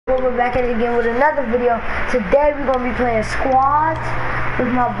We're back at it again with another video. Today we're gonna be playing squads with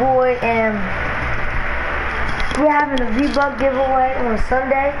my boy, and we're having a V-Buck giveaway on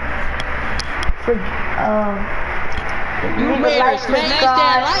Sunday. For you made like, smash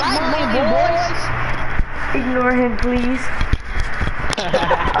that like button, boys. Ignore him, please.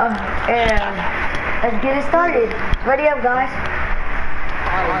 And let's get it started. Ready up, guys.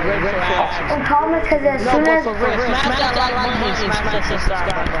 And comment, because as soon as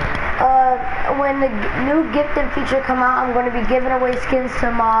when the new gifting feature come out, I'm going to be giving away skins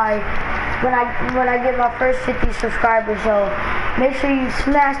to my when I get my first 50 subscribers. So make sure you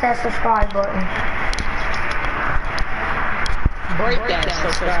smash that subscribe button. Break that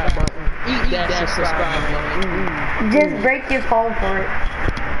subscribe button. Eat that subscribe button. Just break your phone for it.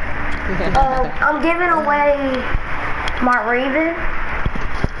 I'm giving away my Raven.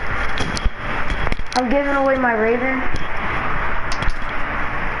 I'm giving away my Raven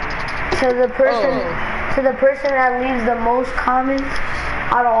to the person that leaves the most comments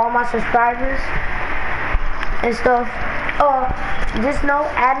out of all my subscribers and stuff. Just know,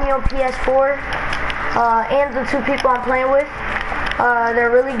 add me on PS4 and the 2 people I'm playing with.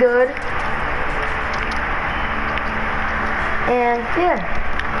 They're really good. And yeah.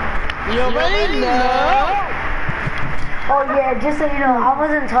 You already know. Oh yeah, just so you know, I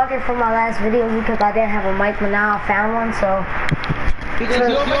wasn't talking for my last video because I didn't have a mic, but now I found one, so. Because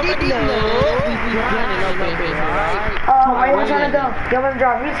you already know. Where you trying to go? You want me to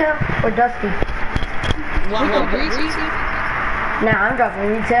drop retail or Dusty? Nah, I'm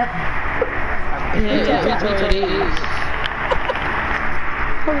dropping retail.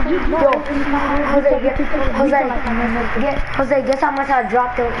 Jose, guess how much I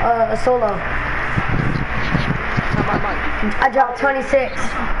dropped a solo? I dropped 26.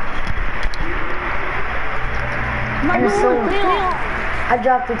 And so I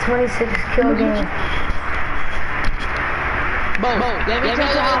dropped the 26 kill game. Let me tell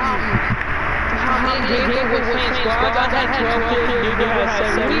you how many games with playing squads. I had 12 kills, you had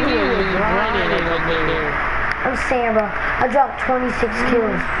 7. We was grinding over there. I'm saying, bro, I dropped 26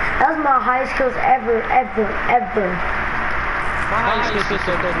 kills. That was my highest kills ever. My highest kills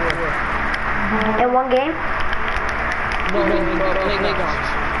in one game? No, Playgrounds.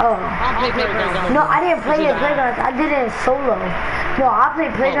 Oh. I played Playgrounds. No, I didn't play it Playgrounds. I did it in solo. No, I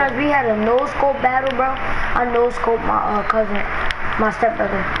played Playgrounds. We had a no-scope battle, bro. I no-scoped my cousin, my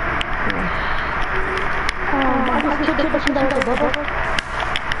stepbrother.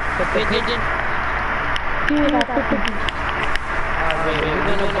 The pigeon?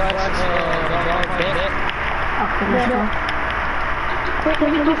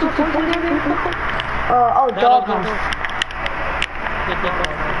 Dog house. I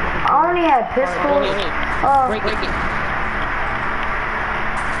only had pistols.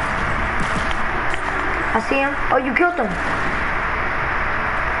 I see him. Oh, you killed him.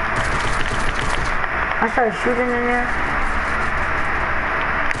 I started shooting in there.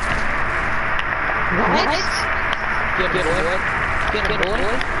 What? Get a boy?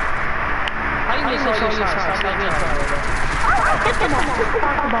 How do you miss all your shots?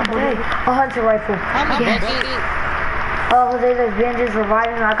 Hey, a hunter rifle. Jose, there's bandages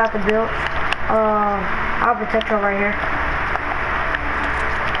reviving. I got the build. I'll protect her right here.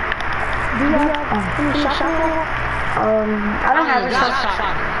 I don't have a shot.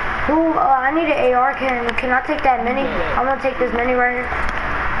 Who? I need an AR. Can I take that mini? I'm gonna take this mini right here.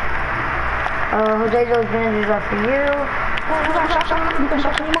 Jose, those bandages are for you.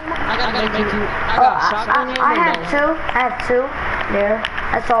 I have two. There.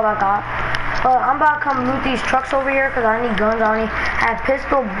 That's all I got. I'm about to come loot these trucks over here because I need guns. I only have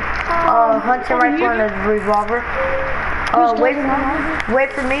pistol, hunting rifle, and a revolver.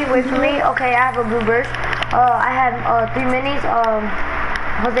 Wait for me. Okay, I have a blue burst. I have 3 minis.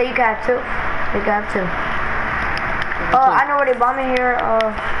 Jose, you can have 2. You can have 2. I know where they're bombing here.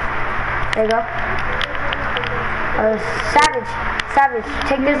 There you go. Savage,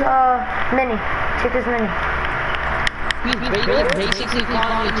 take this mini. He's basically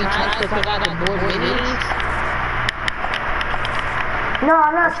calling me trying to put out the more minis. No,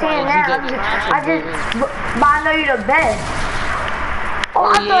 I'm not saying that. But I know you're the best.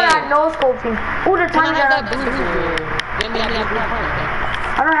 Oh, I thought I no-scoped him. Ooh, the time gun.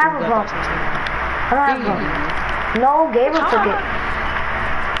 I don't have a pump. No, Gabriel took it.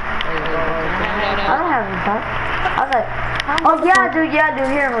 I don't have a pump. I was like, oh yeah, I do.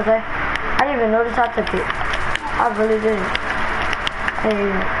 Here, Jose. I didn't even notice I took it. I really didn't. Hey.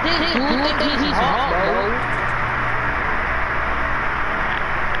 He's hot, bro.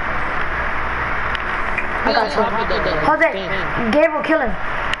 I got you. Jose, Gabriel, kill him.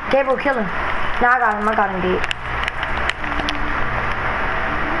 Gabriel, kill him. Nah, I got him, dude.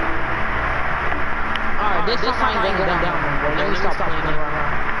 Alright, this time I ain't going down, bro. Let me stop playing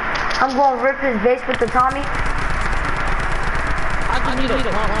around. I'm going to rip his base with the Tommy. I just need a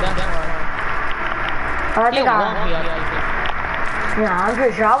pump, that's right. I think yeah, I'm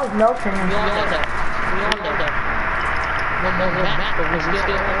pretty sure I was melting him. We on that. No match, but we're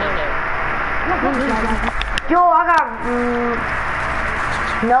still on that. Yo, I got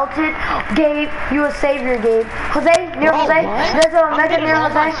melted. Gabe, you a savior, Gabe. Jose, near Jose. There's a mega near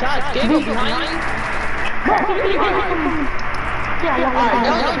Jose.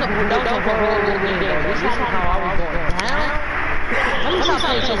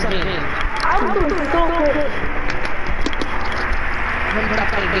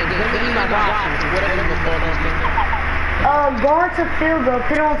 Going to field, bro.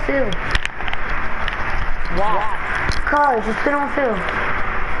 Pit on field. Wow. Cuz, just pit on field.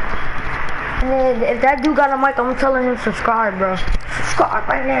 And then if that dude got a mic, I'm telling him subscribe, bro. Subscribe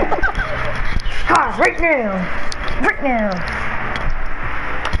right now. Subscribe right now. Right now.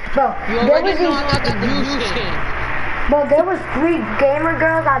 Bro, there was 3 gamer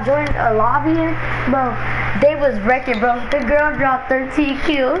girls I joined a lobby in. Bro, they was wrecking, bro. The girl dropped 13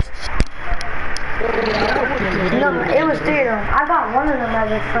 kills. No, it was 3 of them. I got one of them as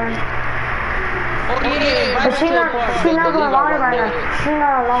a friend. But she not online right now. She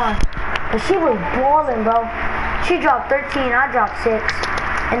not online. But she was balling, bro. She dropped 13, I dropped 6.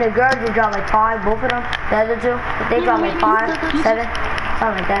 And the girl just dropped like 5, both of them. The other 2, they dropped like 5, 7,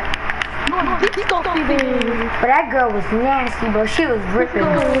 something like that. But that girl was nasty, bro. She was ripping.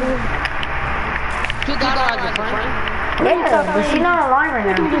 You got her as a friend? Yeah, but she not online right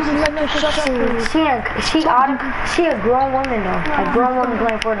now. She a grown woman though. A grown woman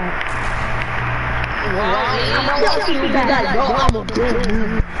playing Fortnite.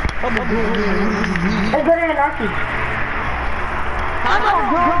 Let's go to Anarchy. I know a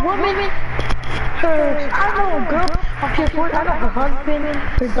grown woman. I know a girl. I got her husband,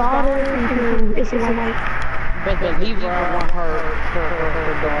 her daughter, and it's like. But the lever want her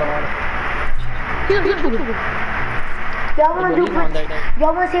daughter. Y'all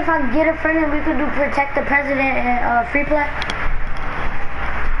wanna see if I can get a friend and we could do Protect the President and free play?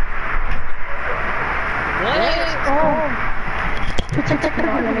 What? Oh. Protect the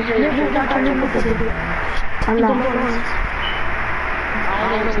President. I'm not. I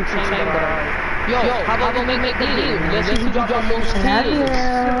don't know what you're saying, but yo, how about we make the deal? Let's see who drop the most kills.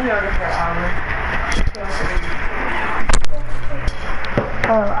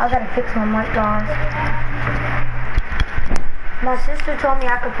 Oh, I gotta fix my mic, guys. My sister told me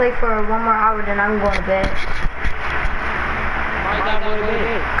I could play for 1 more hour, then I'm going to bed. Why not go to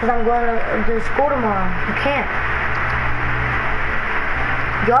bed? Cause I'm going to school tomorrow. You can't.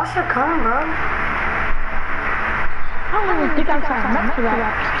 Y'all should come, bro. I don't even think I'm trying to for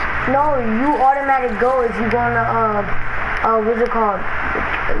that. No, you automatic go if you go on the what's it called?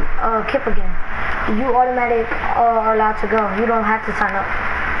 Kip again. You automatic are allowed to go. You don't have to sign up.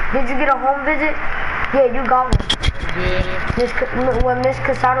 Did you get a home visit? Yeah, you got one. Yeah. When Miss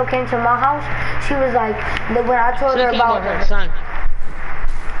Casado came to my house, she was like, when I told her about her son.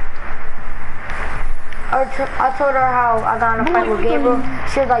 I told her how I got in a fight with Gabriel.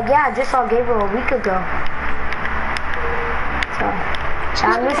 She was like, yeah, I just saw Gabriel a week ago. So, I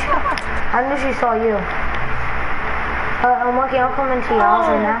knew she saw you. Monkey, I'm coming to your house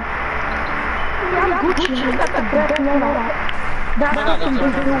right now.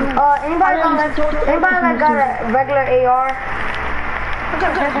 Anybody got a regular AR?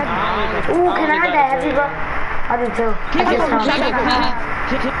 Ooh, can I have that heavy, bro? I do too.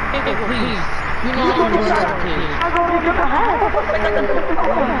 Please. You know I'm going to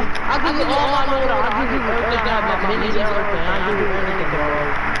I'll give you all my money. I'll give you everything. I have minis, everything. I'll give you everything, bro.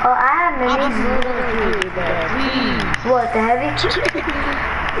 Oh, I have minis. Please. What, the heavy?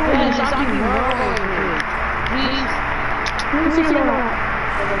 Please, I'll give you everything. Please.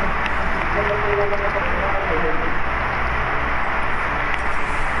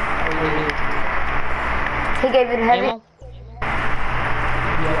 He gave you the heavy?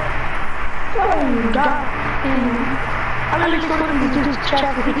 Oh my god.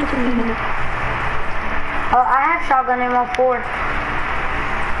 I have shotgun ammo 4.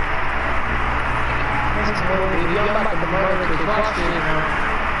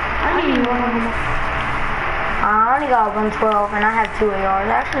 I only got 112 and I have 2 ARs.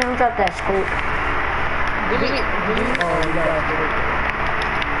 Actually, let me drop that scoop.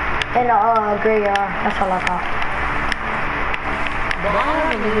 And a gray AR. That's all I got.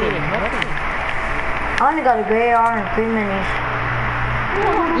 I only got a gray AR and 3 minis.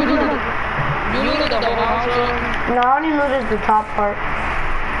 You looted the whole house, bro? No, I only looted the top part.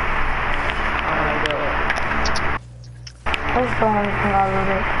 That's the only thing I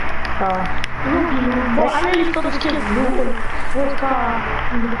looted. So. Bro, I really thought this kid was moving. I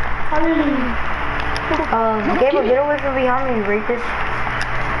really... Gabriel, get away from behind me, you rapist.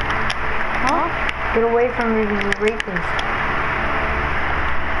 Huh? Get away from me, you rapist.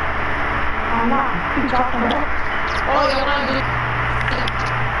 I'm not. You talking about? Oh, you're not good.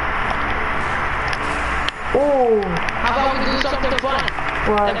 Ooh. How about we do something fun?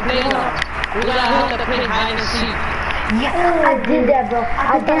 What? At the playground. We gotta have to play hide and seek. Yeah, I did that, bro.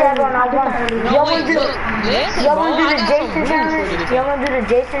 I did that, bro, and I won. Y'all wanna do the Jason challenge? Y'all wanna do the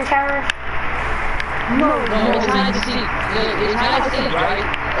Jason challenge? No, it's hide and seek. It's hide and seek, right?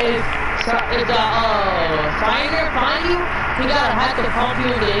 If the finder find you, he gotta have to pump you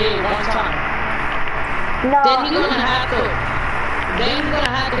in the head one time. No. Then he's gonna have to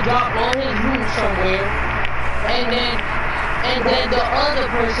drop all his loot somewhere, and then the other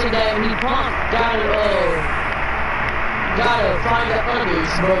person that he pumped gotta find the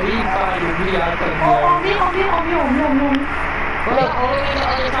others, but he find it, he gotta come here. On me. But all the way the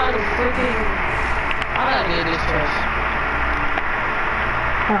other side of freaking, I gotta get this first.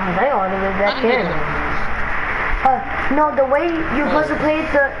 They already live back here. No, the way you're supposed to play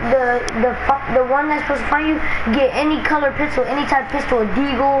it, the one that's supposed to find you, get any color pistol, any type of pistol, a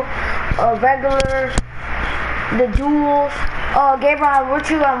deagle, a regular, the duels. Gabriel, I'm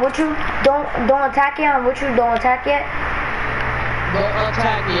with you. Don't attack yet. I'm with you. Don't attack yet. Don't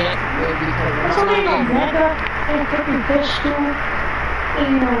attack yet. It's only a mega and freaking pistol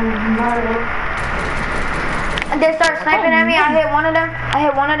and Mario. And they start sniping at me. I hit one of them.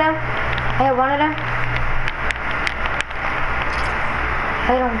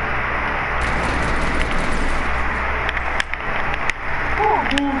 Hit him. Oh,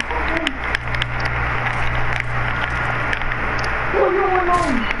 man.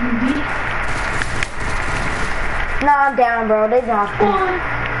 No, I'm down, bro. They knocked me.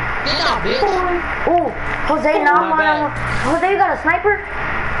 Get down, bitch. Ooh, Jose, now I'm on. Jose, you got a sniper?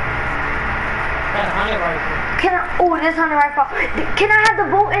 Can I? Oh, this hunting rifle. Can I have the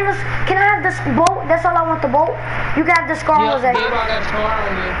boat in this? Can I have this boat? That's all I want. The boat. You can have the scar, Jose. I got a scar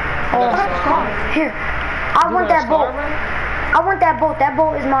on you. Here. I want that boat. I want that boat. That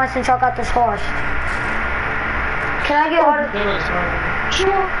boat is mine since y'all got the scars. Can I get all the?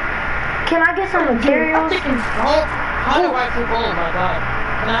 Sure. Can I get some materials? Oh, hunting rifle. Oh my god.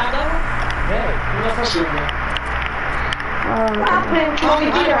 Can I have that one? Yeah. You know first one.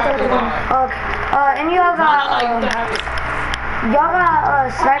 And y'all got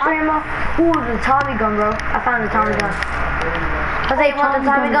sniper ammo? Ooh, the Tommy gun, bro. I found the Tommy gun. Jose, you want the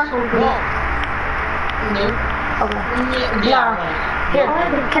Tommy gun? No. Okay. Yeah. Here,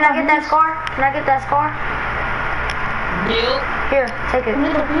 can I get that scar? Bill? Here, take it.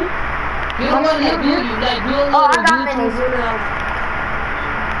 Oh, I got minis.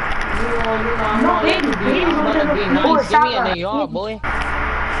 Ooh, a shotgun. Boy.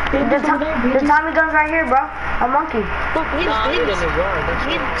 The Tommy gun's right here, bro. A monkey. Bandages.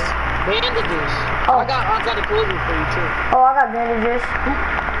 Oh. I got a clothing for you too. Oh, I got bandages.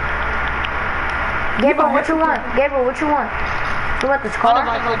 Gabriel, what you want? You want the scar?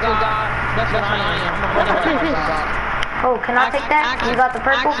 That's what I am. Oh, can I take that? You got the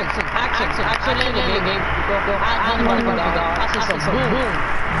purple? Action in the game. I see some boom.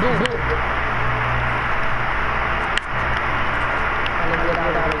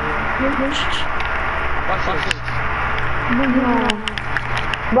 Watch this.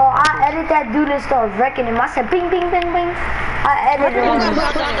 Bro, I edited that dude and started wrecking him. I said bing, bing, bing, bing. I edited him.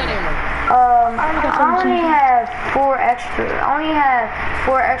 I only have 4 extra.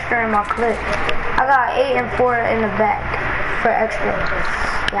 In my clip. I got 8 and 4 in the back for extra.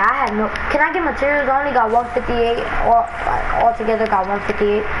 Yeah, I had no. Can I get materials? I only got 158. All together got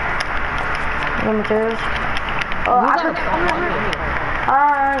 158. No materials. I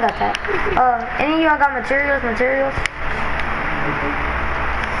got that. Any of y'all got materials?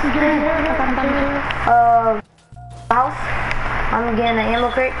 House. I'm getting an ammo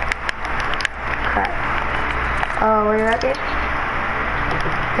crate. Crap. Where you at, Gabe?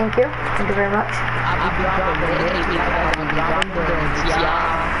 Thank you very much.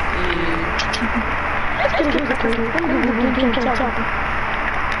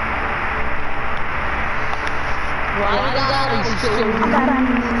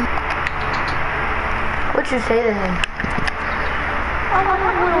 What you say to him?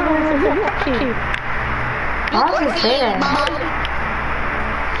 Why don't you say that?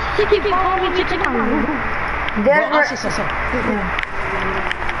 There's where...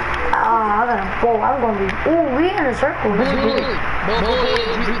 I gotta go. I'm gonna be. Ooh, we in a circle.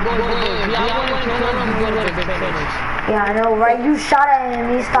 Yeah, I know, right? You shot at him.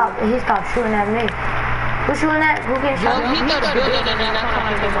 He stopped shooting at me. Who's shooting at? Who getting shot?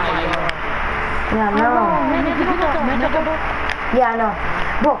 Yeah, I know. Yeah, I know.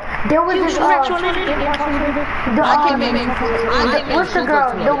 Bro, there was this. What's the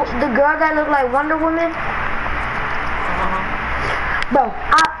girl? The girl that looked like Wonder Woman. Bro,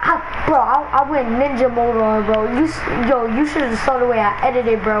 I went ninja mode on her, bro. You should have saw the way I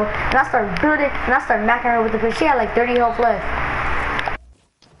edited, bro. And I started building, and I started macking her with the fish. She had like 30 health left.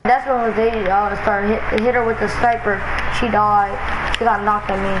 That's when they started hit her with the sniper. She died. She got knocked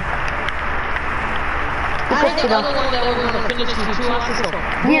at me.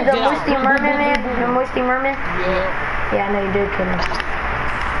 Yeah, the Moisty Merman man. The Moisty Merman. Yeah, I know you did kill him.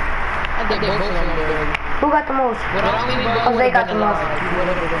 Who got the most? Jose got the most.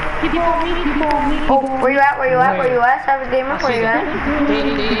 Oh, where you at? Savage Gamer, where you at?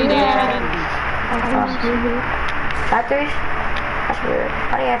 Factories? That's weird.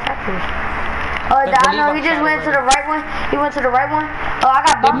 Why do you have factories? I know, he just went to the right one. He went to the right one. Oh, I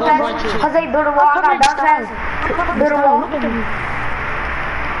got bounce pads. Jose, build a wall. I got bounce pads. Build a wall.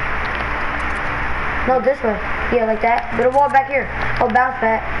 No, this way. Yeah, like that. Build a wall back here. Oh, bounce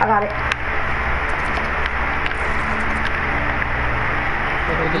pad. I got it.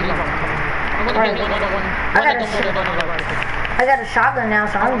 Right. I got a shotgun now,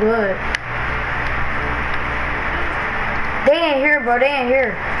 so I'm good. They ain't here, bro. They ain't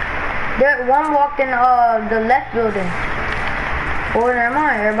here. One walked in the left building. Oh, never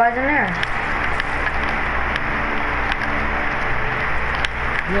mind. Everybody's in there.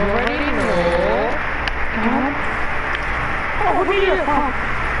 You already know. Oh, what do you do?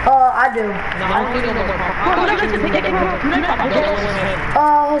 I do.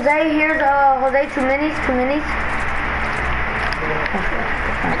 Jose, here's Jose, 2 minis.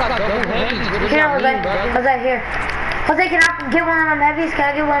 Here, Jose, here. Jose, can I get one of them heavies?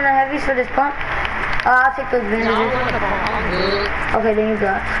 For this pump? I'll take those bandages. Okay, then you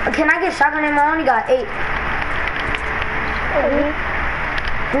got. Can I get shotgun ammo? I only got 8.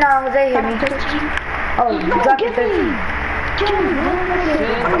 No, Jose hit me. Oh, you dropped your 13.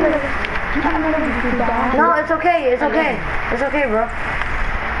 No, it's okay, bro.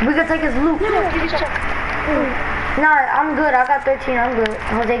 We can take his loot. Nah, I'm good. I got 13. I'm good.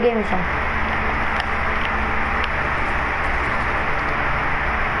 Jose gave me some.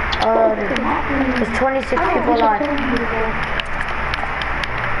 There's 26 people alive.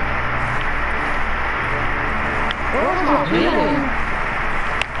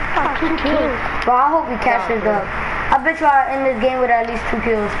 Bro, I hope he catches up. I bet you I end this game with at least 2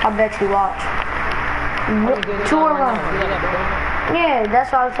 kills. I bet you, watch. 2 or 1. Yeah,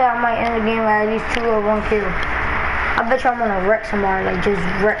 that's why I said I might end the game with at least 2 or 1 kill. I bet you I'm gonna wreck somebody, like just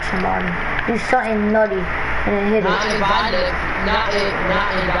wreck somebody. Do something nutty and then hit it. I'm not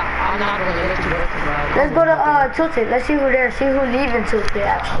gonna let you wreck somebody. Let's go to Tilted. Let's see who there. See who leaving Tilted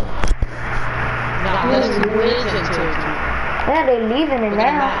actually. Let's see who isn't Tilted. Yeah, they leaving it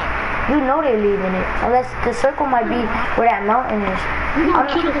now. You know they're leaving it. Unless the circle might be where that mountain is.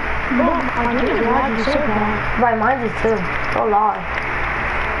 Right, mine is too. Don't lie.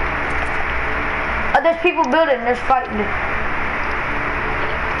 Oh, there's people building. There's fighting.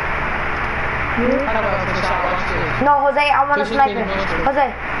 No, Jose, I want to snipe him.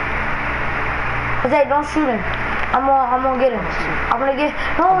 Jose, don't shoot him. I'm gonna get him. I'm gonna get.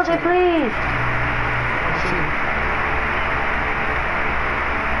 No, Jose, please.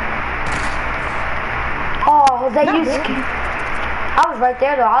 Oh, Jose, you scared. I was right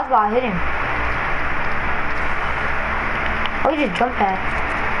there though. I was about to hit him. Oh, he just jumped past.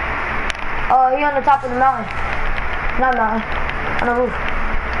 Oh, he on the top of the mountain. Not mountain. On the roof.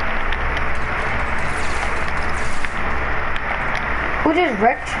 Who just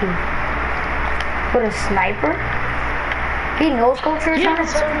wrecked you? With a sniper? He knows culture or something?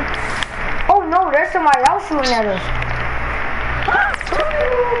 Oh no, there's somebody else shooting at us.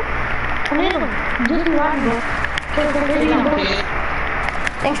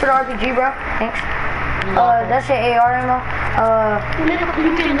 Thanks for the RPG, bro. Thanks. That's your AR ammo.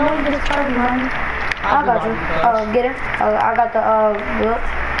 I got you. Get him. I got the build.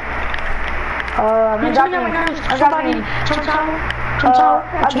 I'm dropping you.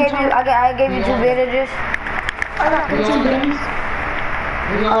 I gave you 2 bandages. I got 15 bandages.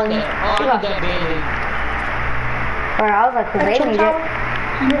 Alright, I was like, cause they need it.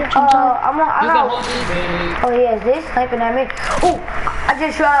 Oh yeah, is this sniping at me? Oh, I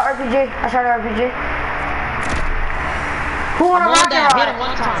just shot an RPG. Who wanna I'm on rocket that. Hit rod? him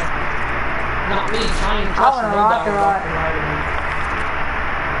one time. Not me. I ain't I trusting wanna nobody. rocket rod.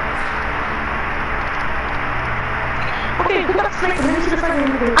 Okay, who got a sniper? Let me see the sniper.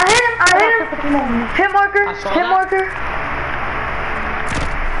 I hit him. Hit marker. I saw Hit that. marker.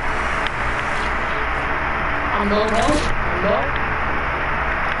 I'm low, I'm low.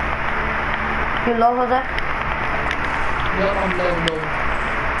 You low, Jose? Yup, I'm low.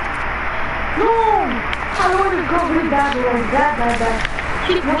 No! I know this girl really bad, bro. Bad.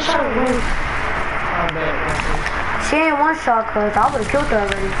 She one shot away. I'm bad. She ain't one shot, cause I would've killed her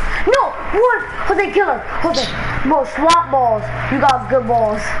already. No! What? Jose, kill her. Jose. Bro, swamp balls. You got good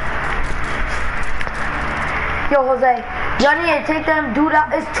balls. Yo, Jose. Y'all need to take them dude out.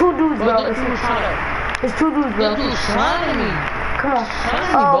 It's two dudes, bro. It's two dudes, bro. This dude's shining me. Come on.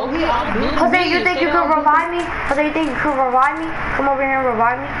 Shining me, bro. Jose, you think you can revive me? Jose, you think you can revive me? Come over here and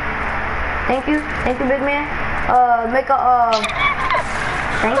revive me. Thank you, big man. Make a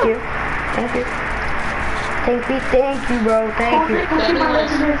thank you, thank you, bro, thank you.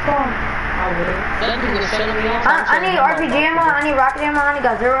 I need RPG ammo. I need rocket ammo. I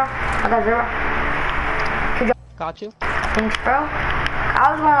got zero. I got zero. Got you. Thanks, bro.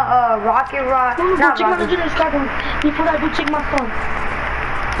 I was gonna rocket rod. Not check my rocket. legendary scar gun. Before I do check my phone.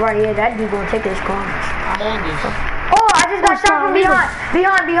 Right, yeah, that dude gonna take his car. I'm on this. Oh, I just got shot from behind,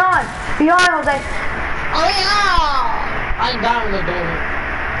 Jose. Oh yeah! I down the door.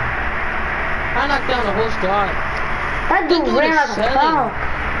 I knocked down the whole squad. That dude That dude ran is like a selling. clown.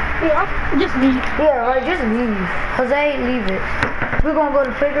 Yeah, just leave. Yeah, right, just leave. Jose, leave it. We're gonna go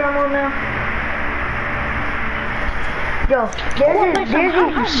to playground mode now. Yo, there's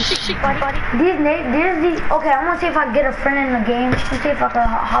these, okay, I'm gonna see if I can get a friend in the game. Let's see if I can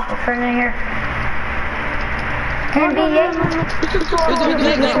hop a friend in here. NBA.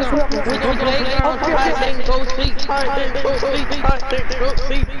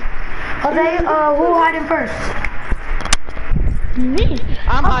 Jose, who hiding first? Me?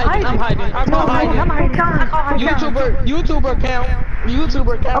 I'm hiding. YouTuber count.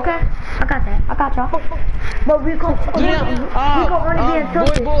 Okay, I got that. I got y'all. But we can only be in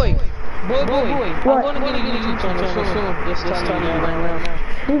tilted. Boy. What? I'm gonna get a YouTube channel soon. This time right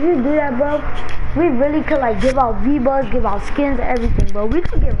now. Did you do that, bro? We really could like give out V-Bucks, give out skins, everything, bro. We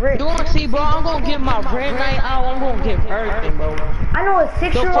could get rich. Don't see, bro. I'm gonna give my red knight out. I'm gonna give everything, bro. I know a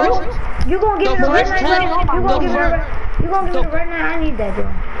 6-year-old. You gonna give me the red knight? You gonna give me the red knight? I need that, bro.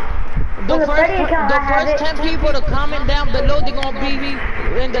 The first 10 people to comment down below, they're gonna be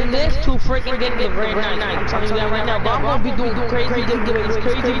in the list to freaking get the red knight. I'm telling you that right now. But I'm gonna be doing crazy giveaways,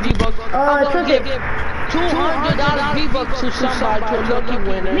 crazy V-Bucks. I'm gonna give $200 V-Bucks to somebody, to a lucky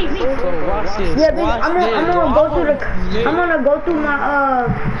winner. So watch this. Yeah, bitch, I'm gonna go through my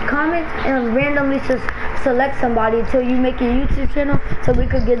comments and randomly just select somebody until you make your YouTube channel so we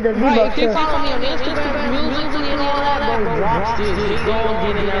could get the V-Bucks. Right, if you follow me on Instagram, Musically and all that, bro, watch this. Just go and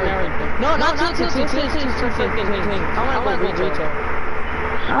get in there and everything. No, not too freaking. I wanna go retail.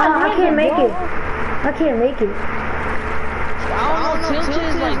 I can't make it. I don't know, Tilted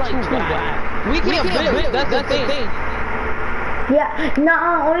is like too bad. We can't build, that's the thing. Yeah,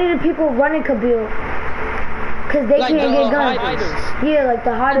 nah, only the people running could build. Cause they can't get guns. Yeah, like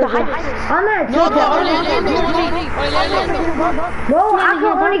the hiders. I'm at Tilted. Bro, I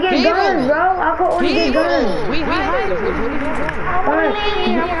can only get guns, bro. We hiders.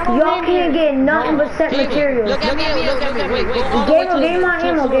 Y'all can't get nothing but set materials. Look at me. Wait. Gabriel, give me my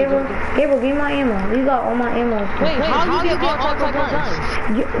ammo, Gabriel, give me my ammo. You got all my ammo. Wait, how you get all type of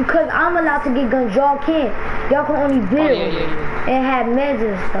guns? Cause I'm allowed to get guns. Y'all can't. Y'all can only build and have meds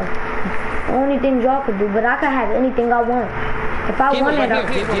and stuff. Only thing y'all could do, but I can have anything I want. If I want it, I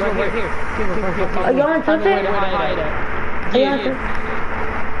can. Are y'all in Tilted? I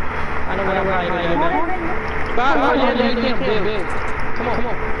know where I'm hiding. Come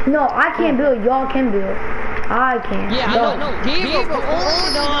on. No, I can't build. Y'all can build. I can't. Yeah, I know.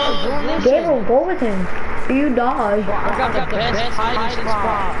 Gabriel, go with him. You dodge. I got the best hiding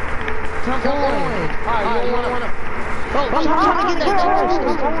spot. Come on. Alright, you wanna... I'm trying to get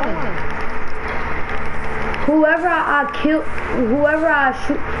that. Whoever I kill, whoever I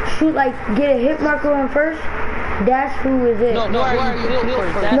shoot like get a hit marker on first, that's who is it. No,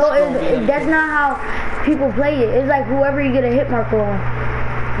 that's not how people play it. It's like whoever you get a hit marker on.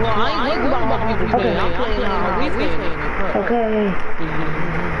 Well, I ain't worried about how people play. I'm playing how we play. Okay.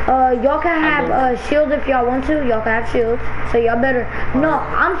 Y'all can have shields if y'all want to. Y'all can have shields. So y'all better. No,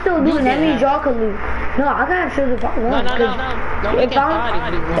 I'm still looting. That means y'all can loot. No, I can have shields if I want.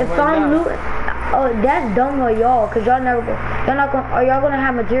 If I'm looting. Oh, that's dumb of y'all, cause y'all never go. Y'all not gonna. Are y'all gonna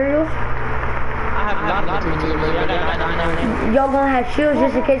have materials? I have have a lot of material. Y'all gonna have shields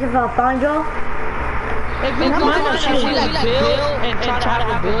just in case if I find y'all? If we find us, should we like build and try to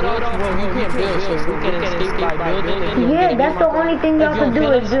have a build up? Well, you can't build, so we can escape by building. Yeah, that's the only thing y'all can do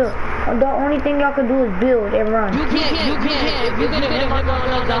is build. The only thing y'all can do is build and run. You can't. If you get a hit marker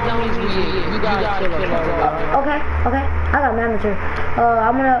on us, that means you gotta kill us. Okay. I got mad material.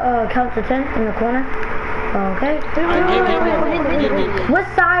 I'm gonna count to 10 in the corner. Okay. What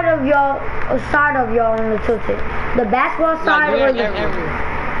side of y'all on the tilted? The basketball side or the...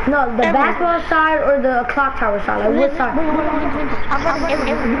 No, the basketball side or the clock tower side? Like what side?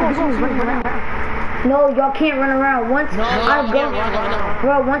 No, y'all can't run around. Once I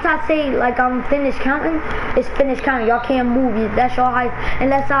say like I'm finished counting, it's finished counting. Y'all can't move. That's your height.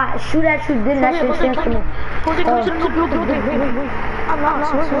 Unless I shoot at you, then that's your chance to move.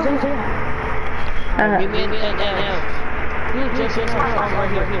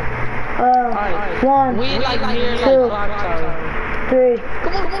 One, two, 3,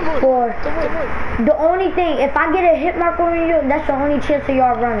 4. The only thing, if I get a hit mark on you, that's the only chance of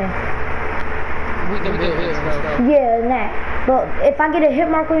y'all running. Yeah, and that. But if I get a hit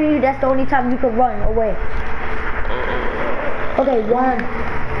mark on you, that's the only time you can run away. Okay, 1,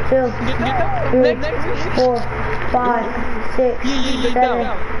 2, 3, 4, 5, 6, 7,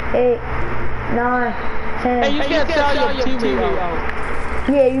 8, 9, 10. And you can't tell your teammate.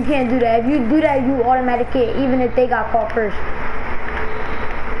 Yeah, you can't do that. If you do that, you automatic hit, even if they got caught first.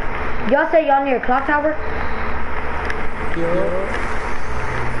 Y'all say y'all near a clock tower?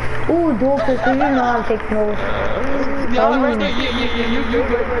 Yeah. Ooh, dual pistol, you know I'm taking those.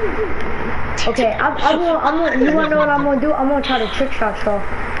 Okay, you wanna know what I'm gonna do? I'm gonna try to trick shot y'all.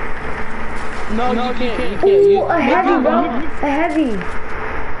 No, you can't. Ooh, a heavy, bro. A heavy.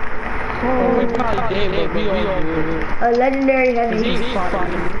 A legendary heavy.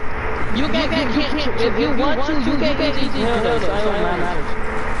 You can't, if you want to, you can get these hills. Run.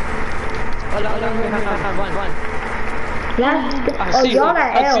 Yeah. Oh, y'all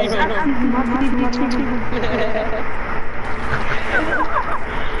got L's.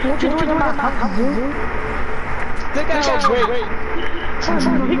 What you doing about Look at how great.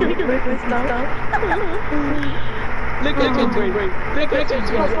 Look at him great. Look at him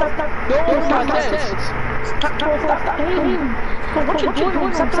great. Don't stop that. What you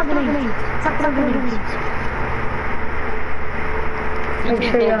doing? Stop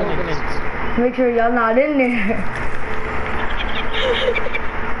Make sure y'all not in there.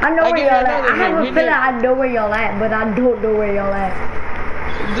 I know where y'all at. I have a feeling I know where y'all at, but I don't know where y'all at.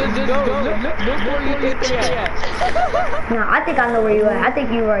 Just go. Look where you think they at. No, I think I know where you at. I think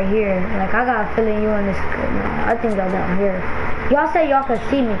you right here. Like, I got a feeling you in this. No, I think y'all down here. Y'all say y'all can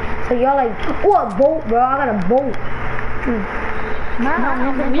see me. So y'all like, oh, a boat, bro. I got a boat.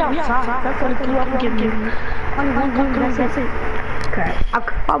 Nah, we outside. That's what you up give me. Only one clue, that's it. Okay.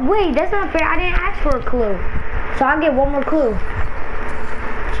 Wait, that's not fair. I didn't ask for a clue. So I'll get one more clue.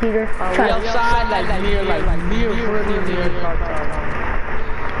 Cheater. We outside, like near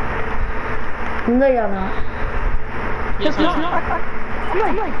No, y'all not. Yes, no. I'm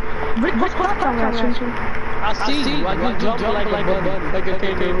like, what's that? I see you. I jump like a bunny, like a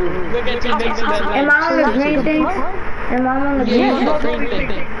kangaroo. Look at you next to that. Am I on the green thing? Am I on the green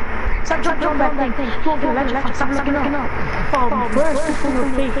thing? Stop jumping that thing. Stop looking up.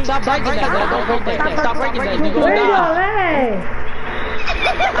 Stop breaking that. Don't break that. Stop breaking that. You go Where down. y'all at?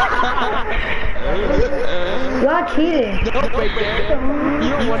 Y'all cheating. Don't break that. You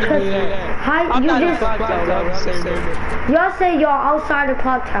don't want to do that. How you just? Y'all say y'all outside the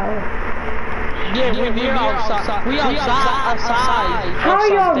clock tower. Yeah, we're near outside. We outside. How are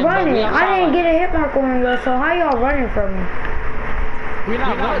y'all running? I didn't get a hit mark on y'all, so how y'all running from me? We're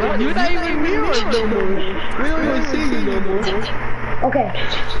not running. You're not even near us no more. We don't even see you no more. Okay,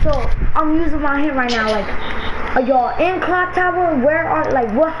 so I'm using my hand right now. Like, are y'all in clock tower? Where are,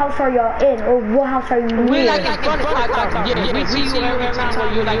 like, what house are y'all in, or what house are you near? We like in front of clock tower. Yeah, we see you every time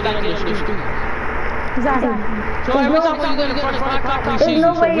when you like in the street. Exactly. So every time when you go in front of clock tower, there's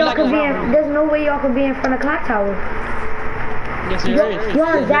no way y'all could be in. There's no way y'all could be in front of clock tower. Yes, there is.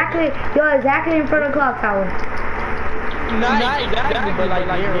 Y'all exactly in front of clock tower. Not exactly, but like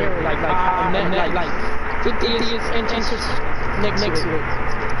 50 inches next to it.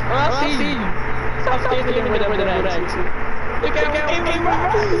 Oh, I see you. Stop standing there with that. Look at me.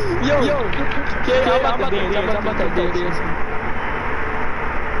 Yo. Okay, I'm about to dance.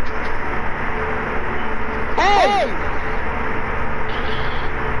 Hey!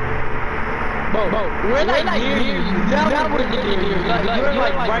 Bo, we're like near you. Now we're near you. You're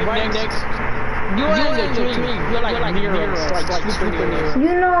like right next. You're in the tree. You're like near us, like super near us.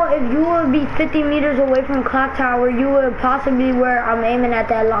 You know, if you would be 50 meters away from clock tower, you would possibly be where I'm aiming at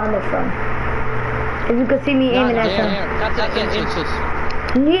that llama from. If you could see me aiming at them. That's in inches.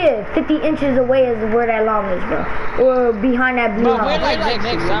 Yeah, 50 inches away is where that llama is, bro. Or behind that blue But we're house. like next to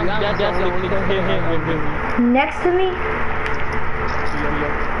you. That's the only thing. Next to me?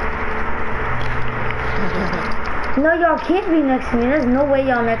 No, y'all can't be next to me. There's no way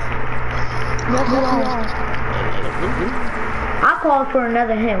y'all next to me. Yes, we are. I called for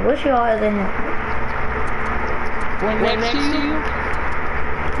another hint. What's your other hint? We're next to you.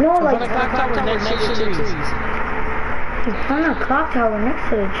 No, like, The clock tower next to the trees. in front of clock tower next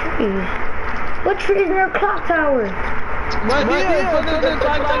to the trees. What trees near clock tower? Right here, in front of the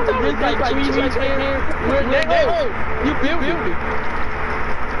clock tower. There's like trees right there. We're next. Oh, you built it.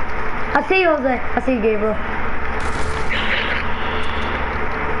 I see you, Jose. I see you, Gabriel.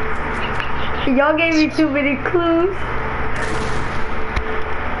 Y'all gave me too many clues.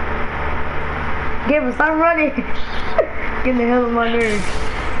 Gabriel, stop running. Get the hell of my nerves.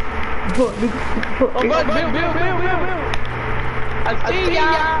 Oh, Bill. I see ya.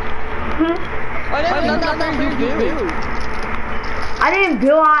 Oh, that's not you build. I didn't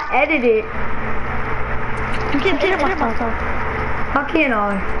build, I edited. You can't get it myself. How can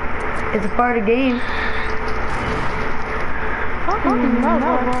I? It's a part of the game.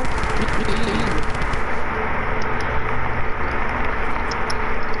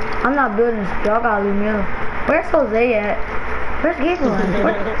 I'm not building this. Y'all gotta leave me alone. Where's Jose at? Where's Gabriel at?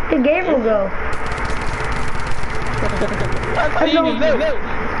 Where did Gabriel go?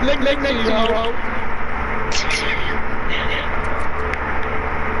 Look next to you, bro.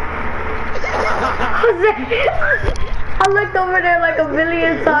 Jose, I looked over there like a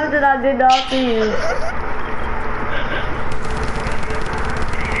million times and I did not see you.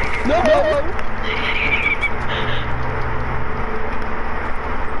 No.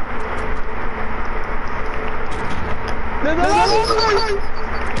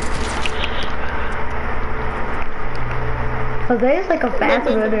 Jose is like a fast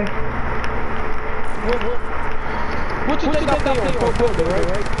runner. What you think about that Pro Builder,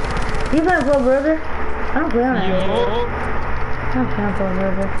 right? You play Pro Brother? I don't play on that. Yo. I don't play on Pro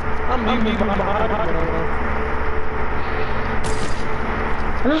Brother. I'm leaving my behind.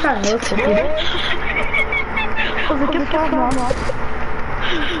 I'm not trying to host this shit. Jose, get the camera on.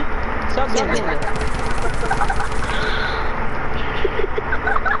 Stop doing that.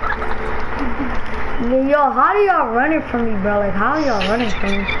 Yo, how do y'all running from me, bro? Like, how are y'all running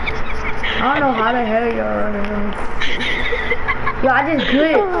from me? I don't know how the hell y'all running from me. Yo, I just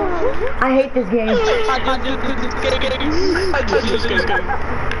glitched. I hate this game.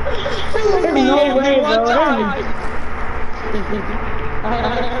 There's no way, bro.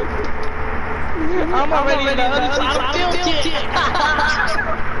 I'm already in the other side.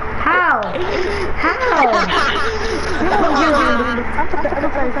 How?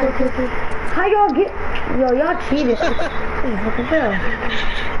 How y'all get? Yo, y'all cheated. What the fucking hell?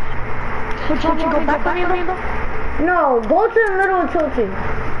 Which one you go back on me, Rainbow? No, go to the middle and tilt it.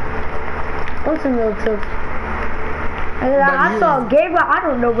 Go to the middle and tilt it. And then I saw Gabriel. I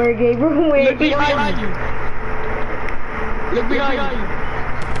don't know where Gabriel went. Look behind you. Look behind you.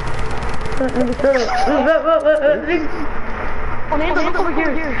 Let me feel it. Oh, Nando, look over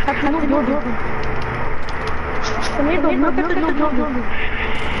here. At the new building. Nando, look at the new building.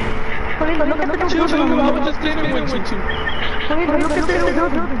 Nando, look at the new building. I was just kidding with you. Nando, look at the new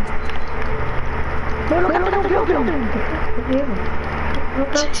building. Look at the new building.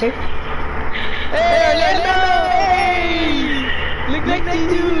 Hey, Orlando! Hey! Look next to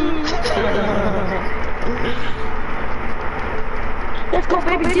you! Let's go,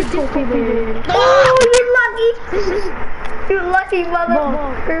 baby. Let's go, baby. Oh, you're lucky. You're lucky,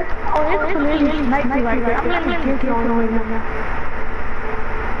 motherfucker. Oh, it's really nice right there. I'm letting you get on right now.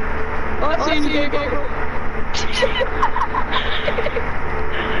 Oh, I see you, Gabriel.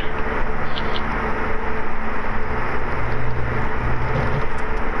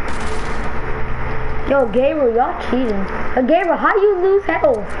 Yo, Gabriel, y'all cheating. Gabriel, how you lose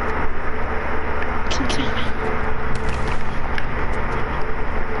health?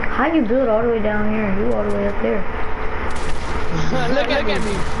 How you build all the way down here and you all the way up there? Look at me.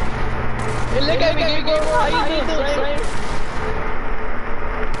 Hey, look at me, Gabriel. How you doing,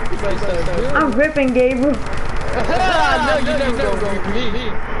 I'm ripping Gabriel. No, you never go with me.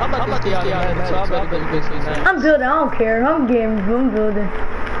 I'm about to stay out of that, so I'm about to go business now. I'm building, I don't care. I'm building.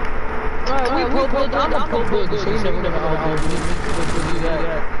 Alright, we pro build. I'm a pro builder, so you never know how to do that.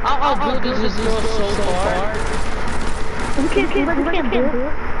 Our buildings is just so far. We can't do it.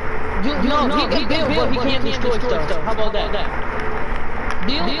 No, he can build, but he can't destroy stuff. How about that?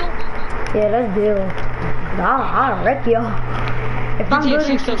 Deal? Yeah, let's deal. I'll wreck y'all. If I'm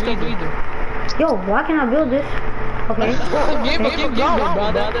building stuff either. Yo, why can't I build this? Okay. Keep going,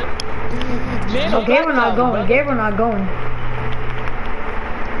 brother. Okay, we're not going. Gabriel not going.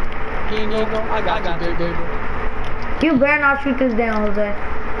 I got you, baby. You better not shoot this down, Jose.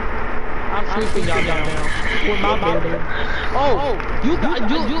 I'm shooting y'all down. With my baby. Oh, you no.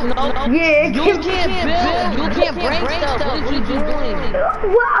 Yeah, you can't build. You can't break stuff. What are you doing?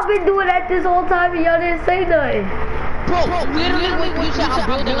 What? I've been doing that this whole time and y'all didn't say nothing. Bro, literally when you said I'm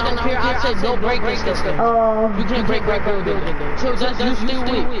building out here, I said don't break this system. Oh. You can't break building. So that's you still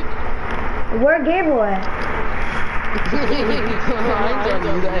weak. Where Gabriel at?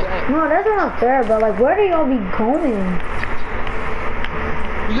 No, that's not fair, but like, where do y'all be going?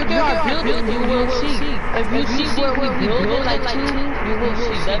 Look at our building, you will see. If you see where we building like two, you will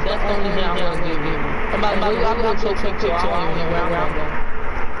see. That's the only thing I'm gonna give you. I'm going to take picture. I don't even know where I'm going.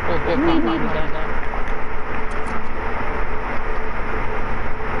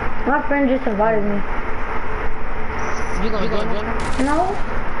 My friend just invited me. You gonna join him? No.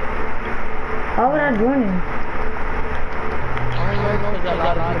 Why would I join him?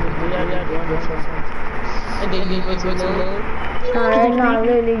 And they leave us with love. Nah,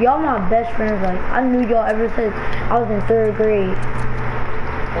 literally, y'all my best friends. Like, I knew y'all ever since I was in 3rd grade.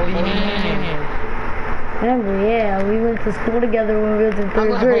 Oh yeah. Remember, yeah, we went to school together when we was in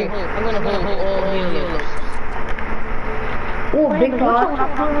 3rd grade. I'm gonna hold all healers. Oh, big pot.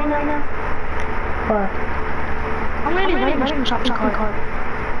 What? I'm ready riding a shopping cart.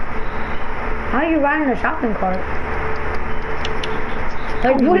 How are you riding a shopping cart?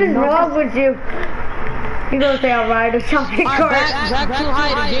 Like, what is wrong with you? You gonna say I'm riding a shopping cart? Back too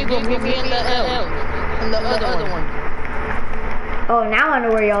high to Gabriel, give me in the L. And the other one. Oh, now I know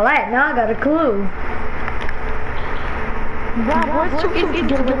where y'all at. Now I got a clue. Wow, what's too easy to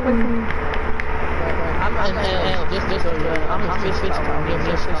get away from me? I'm in L. I'm in fish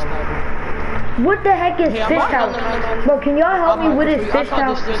house. What the heck is fish house? Bro, can y'all help me with this fish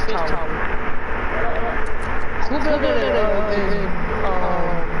house? Who built it?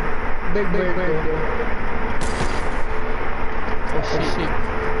 Big. Oh shit.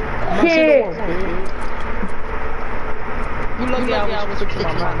 Shit. You lucky I was fixing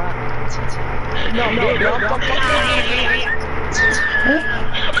my mind. No,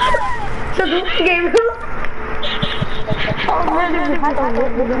 So who Gabriel?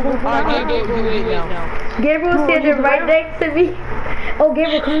 Gabriel standing right next to me. Oh,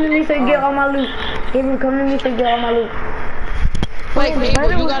 Gabriel, come to me so you get all my loot. Gabriel, come to me so you get all my loot. Wait,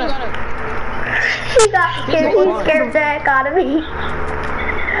 Gabriel, you gotta... He scared the heck out of me. I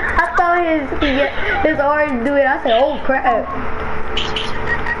saw his orange do it. I said, oh crap.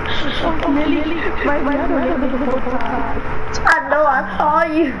 I know, I saw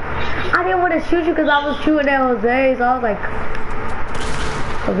you. I didn't want to shoot you because I was shooting at Jose, so I was like,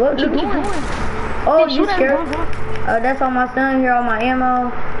 what you doing? Oh, you scared? That's all my son here, all my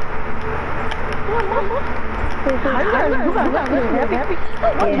ammo.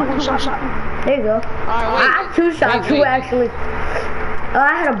 There you go. I two-shot too, actually.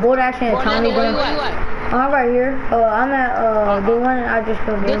 I had a bolt action and Tommy gun. I'm right here. I'm at the one I just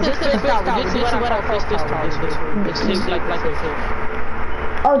killed.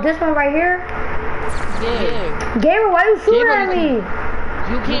 Oh, this one right here? Yeah. Gabriel, why you shooting at me?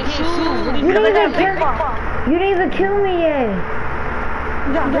 You can't shoot. You didn't even kill me yet.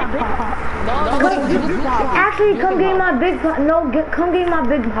 Actually, come get my big pot. No, come get my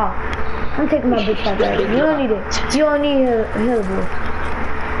big pot. I'm taking my big pot right. You don't need it. You don't need healable.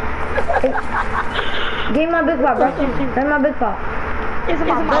 Give me my big pot, bro. Give my big pot.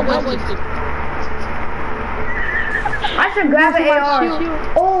 I should grab an AR.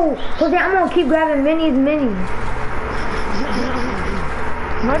 Oh, Jose, I'm gonna keep grabbing minis.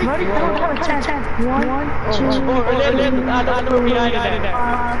 Ready? 1, 2, 3.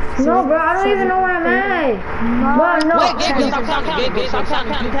 No, bro, I don't even know where I'm at. Bro, no. Wait, stop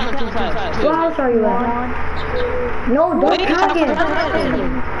counting. You counting too fast. What house are you at? No, don't count it.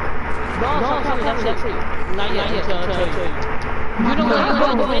 Not yet. You know where you go,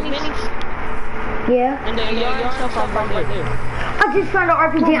 minis? Yeah. And then your stuff right there. I just found an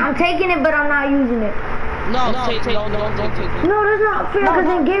RPG. I'm taking it, but I'm not using it. No, don't take it. No, that's not fair, because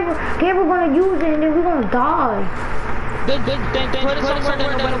then Gabriel gonna use it, and then we're gonna die. Then put it somewhere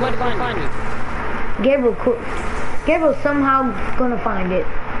that nobody can find it. Gabriel somehow gonna find it.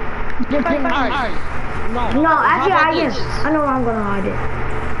 Alright. No, actually I am. I know where I'm gonna hide it.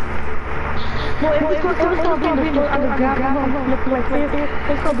 Well, if it's gonna be underground, look like this.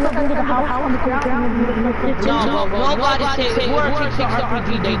 It's gonna be under the house on the ground. No, nobody says we're a Kickstarter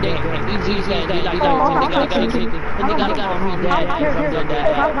RPG day. Easy saying, they gotta find that.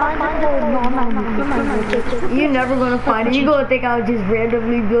 You never gonna find it. You gonna think I was just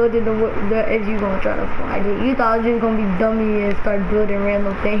randomly building the edge. You gonna try to find it. You thought I was just gonna be dummy and start building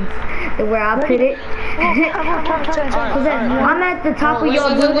random things. And where I put it. I'm at the top of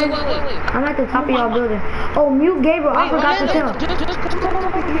y'all building. I'm at the top of y'all building. Oh, mute Gabriel. I forgot to tell. Come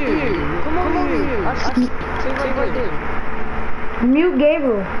over here. Stay right there. Mute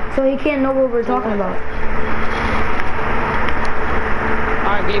Gabriel, so he can't know what we're talking about.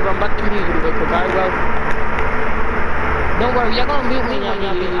 Alright, Gabriel, I'm about to mute you real quick. Alright, well. Don't worry, y'all gonna mute me. When I'm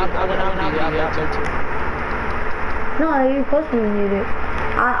muted. No, you're supposed to be muted.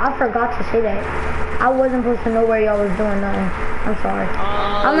 I forgot to say that. I wasn't supposed to know where y'all was doing nothing. I'm sorry.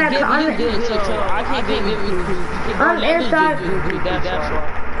 I'm inside.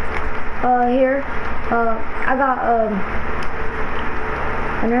 Here. I got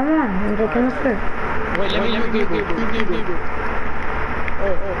never mind. I'm taking the skirt. Wait, let me mute Gabriel.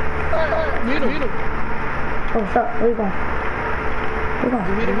 Mute him. Oh, what's up? Where you going?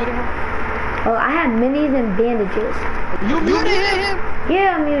 Oh, I have minis and bandages. You muted him?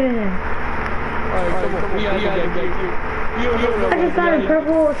 Yeah, I muted him. Alright, come on. I just found a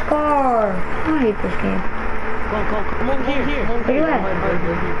purple scar. I hate this game. Come over here. Where you at?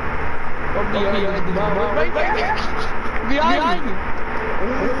 Behind you.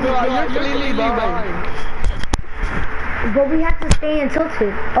 No, you're clearly behind. But we have to stay in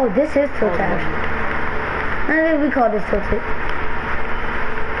tilted. Oh, this is tilted. I think we call this tilted.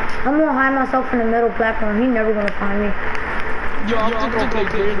 I'm gonna hide myself in the middle platform. He's never gonna find me. Yo, I'm just gonna play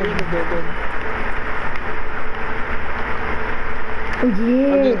clear in the building. Oh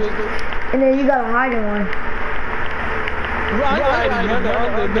yeah. And then you gotta hide in one.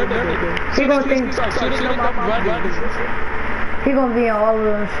 He gonna think he gonna be in all of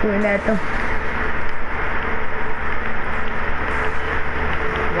them shooting at them.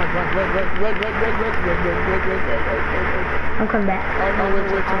 I'm coming back.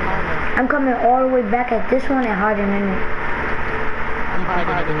 I'm coming all the way back at this one and hiding in it. I'm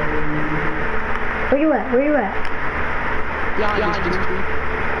hiding. Where you at? Behind this tree.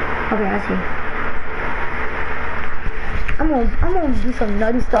 Okay, I see. I'm gonna do some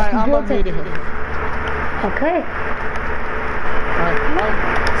nutty stuff. I'm gonna mute him. Okay.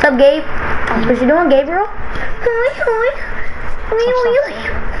 What's up, Gabe? What you doing, Gabriel?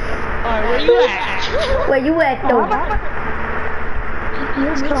 Alright, where you at? Though?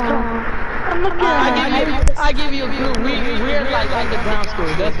 I'm looking I give you a clue. We're like underground school.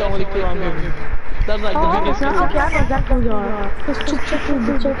 That's the only clue I'm giving you. That's like the biggest clue. Okay, I know exactly where you are. There's two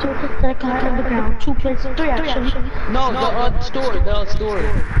places that kind of underground. 2 places, 3 actually. No, the store.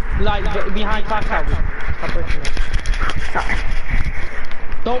 Like behind Clock Tower. Sorry.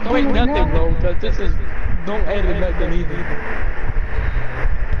 Don't break nothing, bro. Cause this is don't edit nothing either.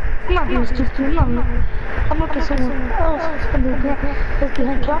 I'm not being stupid. I'm looking at someone else that's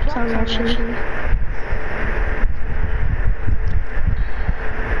behind Clock Tower actually.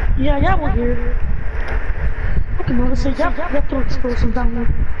 Yeah, we're here. Okay, no, let's say, yeah, throw explosives down there.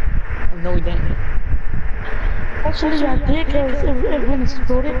 No, we didn't. Actually, I did, cause it wouldn't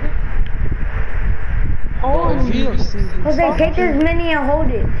exploded. Oh, Jose, take this mini and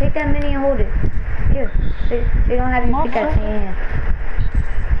hold it. Take that mini and hold it. Here, they don't have your pickaxe in your hand.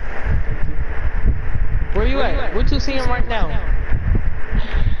 Where you at? What you seeing right now?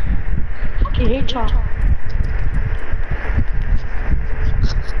 Okay, hey, Chop.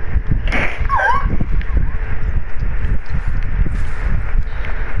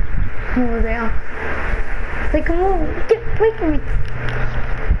 Over there. Like, come on, get away from me.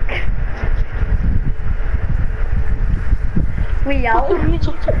 We out.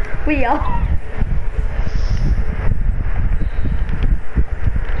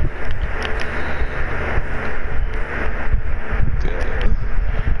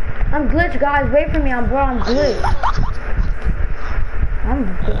 I'm glitched, guys. Wait for me, I'm glitched. I was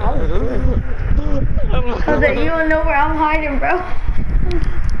glitched. Jose, you don't know where I'm hiding, bro.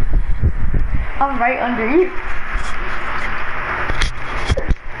 I'm right under you.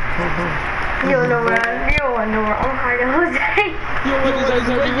 You don't know where I'm hiding, Jose.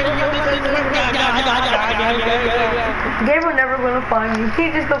 Gabriel never gonna find me.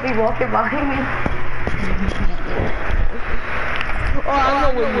 He's just gonna be walking behind me. Oh, I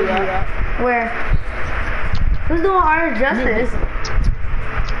know where you're at. Where? Who's doing Iron Justice?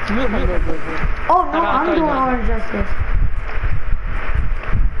 Oh no, I'm doing Iron Justice.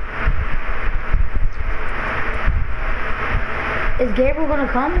 Is Gabriel gonna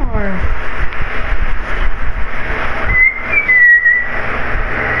come or?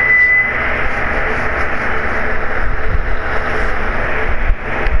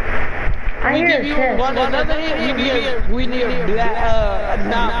 I hear a chest. We need a black,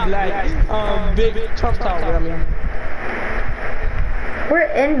 not black, big Trump tower, I mean.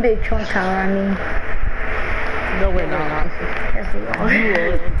 We're in Big Trump Tower, I mean. No, we're not. Yes, we are. You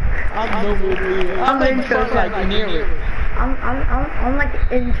are. I'm nowhere. I'm in Trump Tower. Like near it. I'm like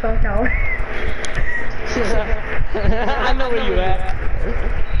in Trump Tower. I know where you at.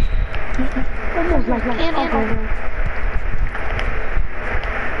 Almost like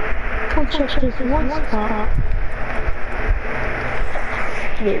Go check this one spot.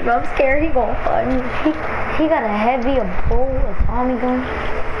 Yeah, bro, I'm scared he gon' find me. He got a heavy, a bow, a Tommy gun.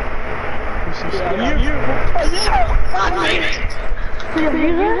 I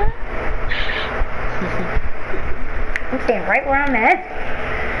made it. I'm staying right where I'm at.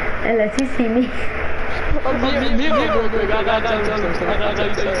 Unless he see me.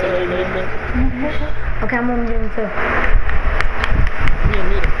 Okay, I'm gonna mute him too.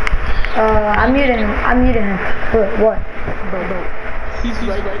 I'm muting him. What? He's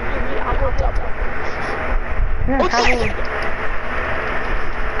right there. I'm on top. No,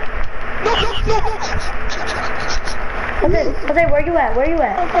 Jose, where you at? Where you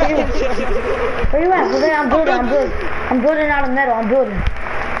at? Jose, I'm building out of metal, I'm building.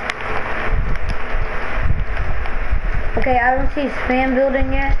 Okay, I don't see spam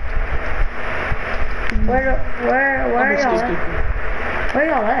building yet. Where y'all at? Where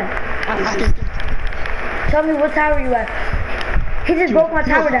y'all at? Tell me what tower you at. He just broke my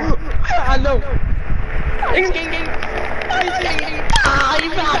tower down. I know. It's skating. You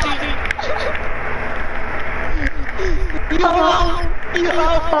got me.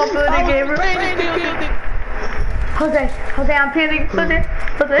 I'm building gamer. Jose, I'm pinning. Jose.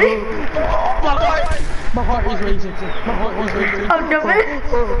 My heart is racing. I'm jumping.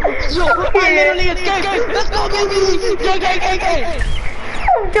 Yo, I literally escaped. Let's go, baby.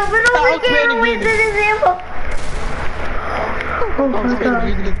 I'm jumping over here. Wait, this is ammo. Oh my god.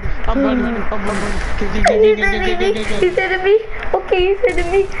 I'm running. He said to me. Okay, he said to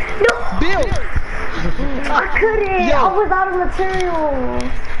me. No. Bill. I couldn't. Yo. I was out of materials.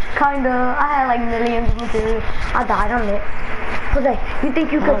 Kinda. I had like millions of materials. I died on it. Jose, you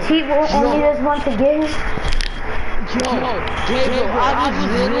think you could cheat on me this month to get him? Yo, Gabriel, I was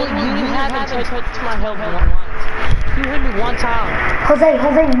literally, you haven't touched my health once. You hit me one time. Jose,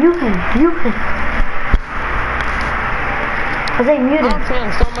 you can. Jose, mute him. I'm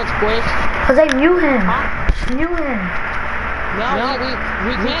feeling so much quick. Jose, mute him. Huh? Mute him. No, we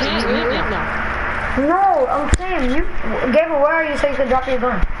can't mute him now. No, I'm saying mute. Gabriel, where are you so you can drop your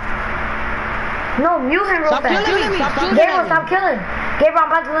gun? No, mute him real Stop fast. killing me. Gabriel, stop killing. Gabriel, I'm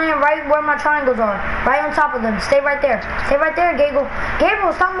about to land right where my triangles are. Right on top of them. Stay right there. Gabriel.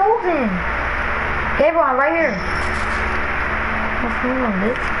 Gabriel, stop moving. Gabriel, I'm right here. What's going on,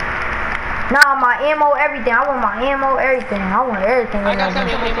 bitch? Nah, my ammo, everything. I want my ammo, everything. I want everything. I got some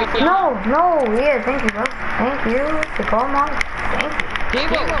ammo. No. Yeah, thank you, bro. Thank you. To call my. Thank you.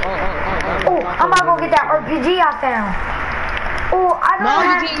 Gabriel. Oh, I'm about to go get that RPG I found. Oh, I don't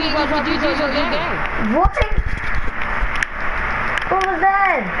have... No, you can't use your game. What? What was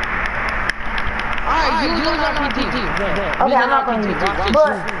that? Alright, use RPG. Okay, I'm not gonna use it.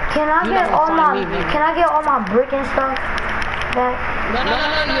 But can I get all my brick and stuff back? No.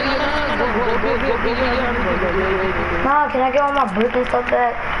 No, can I get all my brick and stuff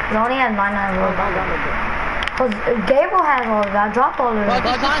back? I only have 99 Robux. Cause Gabriel has all of that. I dropped all of it. Well,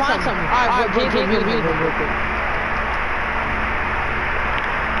 just find some. Alright, Gabriel.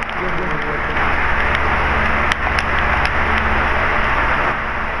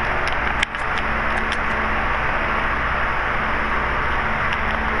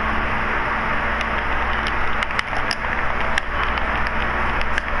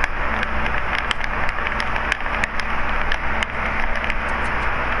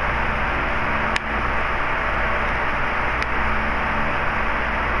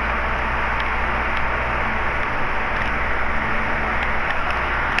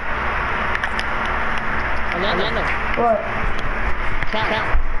 What? Count.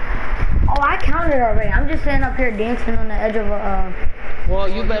 Oh, I counted already. I'm just sitting up here dancing on the edge of a, Well,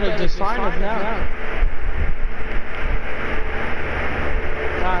 you better just find us now.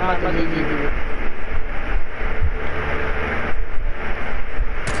 Nah, let me do it.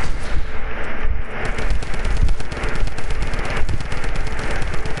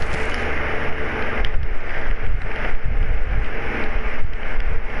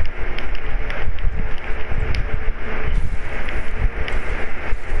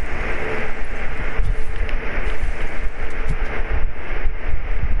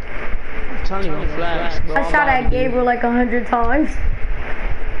 I shot at Gabriel like 100 times.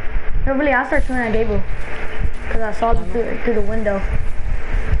 No, really, I started shooting at Gabriel. Because I saw him through the window.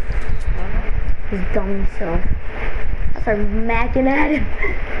 His dumb self. I started macking at him.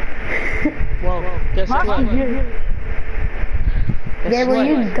 Well, guess what? Gabriel,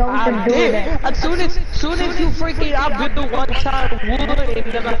 you don't do that. As soon as you freaking, I bit the one time wood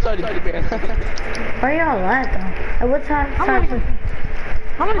and then I started getting Where y'all at though? At what time? I'm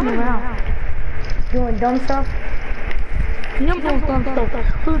not even around. Doing dumb stuff? You don't do dumb stuff.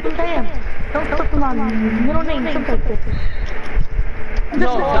 Who's the damn? Don't talk my middle name, something like this.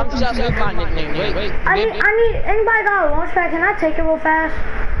 No, dumb stuff is my nickname. Wait. I need, anybody got a launch pad? Can I take it real fast?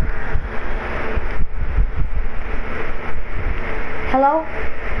 Hello?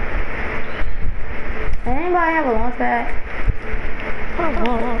 Does anybody have a launch pad?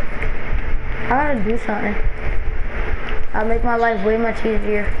 I gotta do something. I'll make my life way much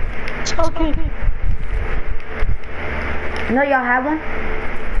easier. Okay. No, y'all have one?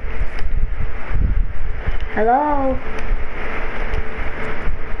 Hello?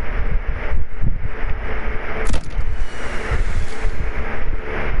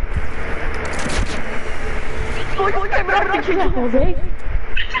 Jose?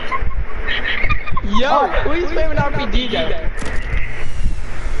 Yo, who's favorite RPG guy?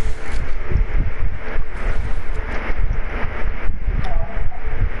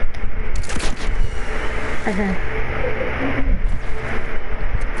 Okay.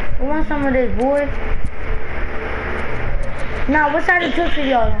 We want some of this, boy. Now, what side of the truth are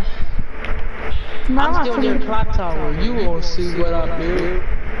y'all on? I'm still near Clock Tower. You won't see what I built.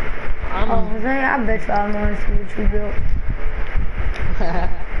 Oh, Jose, I bet you I want to see what you built.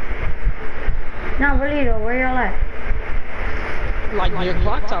 No, really though, where y'all at? Like near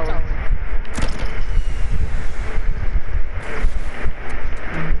Clock Tower.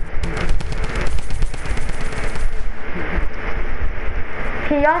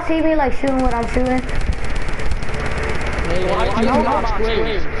 Can y'all see me like shooting what I'm shooting? Hey, why you not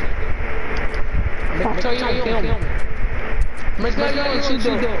squares? I'll show you on film. Make sure you don't shoot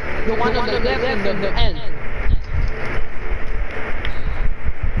the one on the left and the end.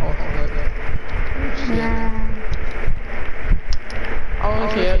 Oh,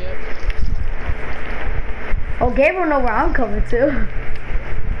 shit. Oh, Gabriel know where I'm coming to.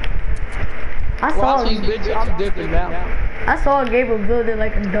 I saw him. I'm different now. I saw Gabriel build it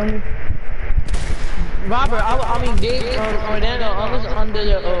like a dummy. Robert, I mean Dave, Orlando, I was under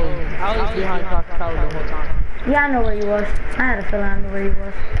the, I was behind Clock Tower the whole time. Yeah, I know where he was. I had a feeling I knew where he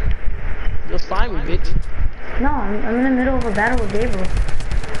was. Just find me, bitch. No, I'm in the middle of a battle with Gabriel.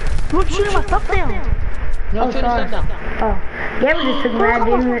 Look, shooting my stuff down. No, shoot sorry. stuff down. Oh, Gabriel just took mad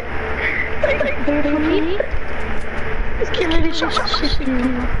damage. This kid literally shot shit.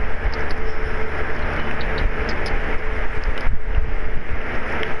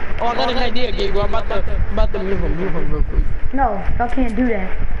 Oh, I got an idea, Gabriel. I'm about to move him real quick. No, y'all can't do that.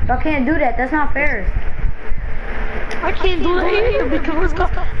 Y'all can't do that. That's not fair. I can't do that either because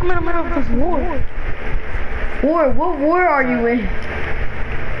I'm in the middle of this war. War? What war are you in?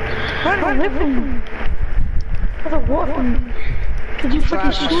 I don't live from you. That's a war from you. Cause you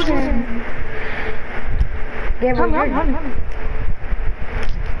freaking shoot him. Gabriel,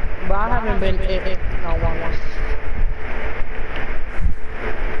 But I haven't been in no one.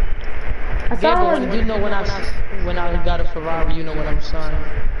 Gabriel, you know when I got a Ferrari, you know what I'm saying.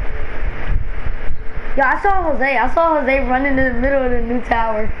 Yo, I saw Jose running in the middle of the new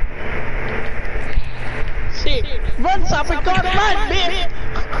tower. Shit, run, something, run, bitch!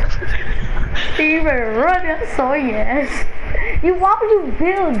 You better run, I saw your ass. Why would you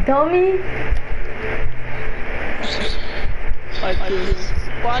build, dummy? Like this.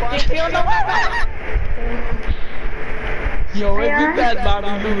 Yo, if you bad, Bobby,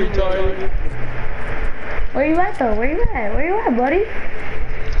 you retarded. Where you at though? Where you at, buddy?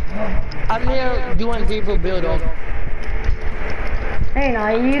 I'm here doing Gabriel build off. Hey, no,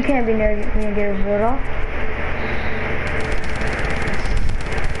 you can't be near me and Gabriel build off.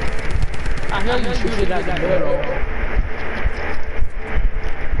 I heard you shoot it at the build off.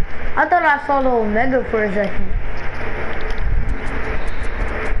 I thought I saw the Omega for a second.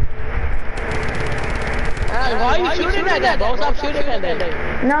 Why are you shooting at that, bro? Stop shooting at that.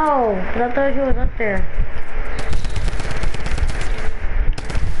 No, because I thought you was up there.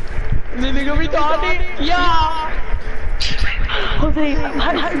 The nigga retarded? Yeah! Jose,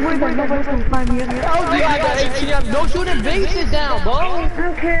 I worry that nobody's gonna find me. Oh, dude, I got ATM. Don't shoot the bases down, bro. I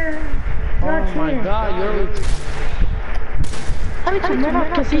don't care. Oh my god, you're... I need to run up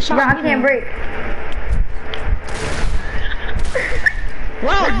because he shot Bro, I me can't down. break.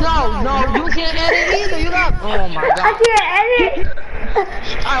 Well, no, you can't edit either. You got. Oh my god. I can't edit.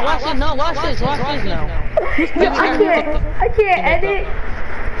 Alright, watch this. No, watch this now. Yo, I can't edit.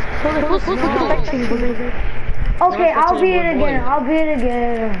 Okay, I'll be in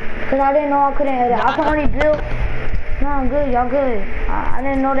again. Cause I didn't know I couldn't edit. I can only build. No, I'm good. Y'all good. I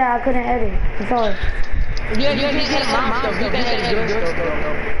didn't know that I couldn't edit. I'm sorry. Yeah, you can edit my stuff. You can edit your stuff, bro.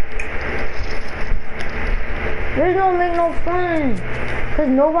 This don't make no fun. Cause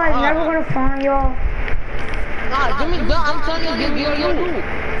nobody's never gonna find y'all. Nah, give me gun. I'm telling you, give me your loot.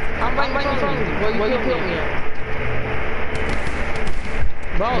 I'm right in front of you. Where you killed me at?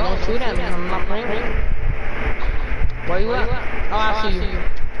 Bro, don't shoot at me. I'm not playing. Where you at? Oh, I see you.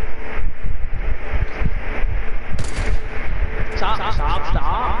 Stop.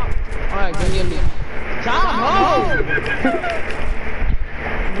 Alright, give me your loot. Stop,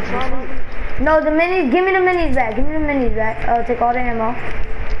 No, the minis, give me the minis back. Take all the ammo.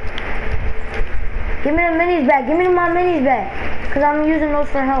 Give me the minis back. Give me my minis back. Cause I'm using those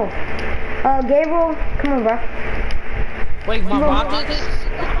for health. Gabriel, come on, bro. Wait, my rockets?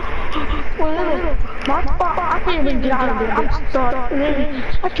 I can't even get out of it. I'm stuck.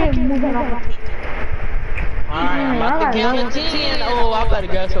 I can't move out of it. Alright, I'm about to count to 10. Oh, I better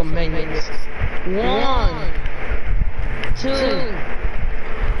get some minions. 1, 2,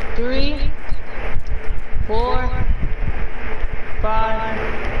 3, 4,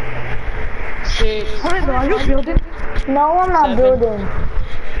 5, 6. Are you building? No, I'm not 7, building.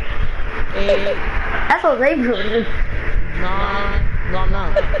 8. That's what they building. 9. No, I'm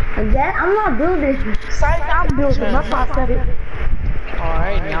not. That I'm not building. I'm building. That's why I said it.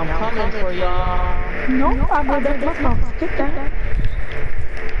 Alright, now I'm coming for y'all. No, I'm building. Let's not skip that.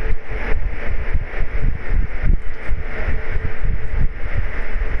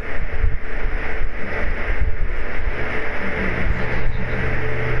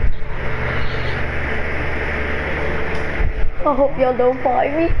 I hope y'all don't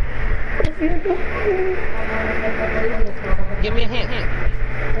find me. Give me a hint.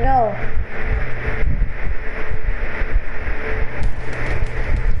 No.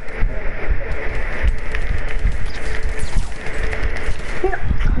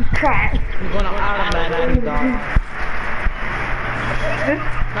 Crap. I'm gonna automatically die.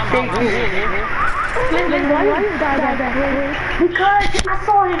 Why you die that way? Because I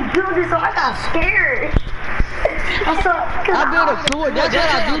saw him building, so I got scared. I built a floor. That's what I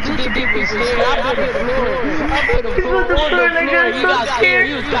do to get people scared. I built a floor. You got scared.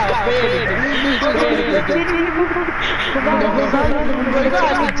 You got scared.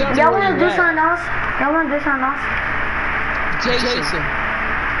 Y'all wanna do something else? Jason.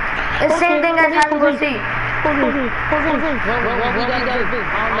 It's the same thing as having to see. The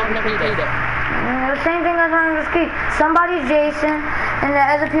same thing as having to ski. Somebody's Jason, and the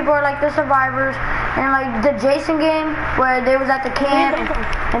other people are like the survivors. And like the Jason game where they was at the camp,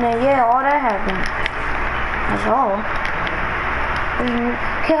 and then yeah, all that happened. That's all.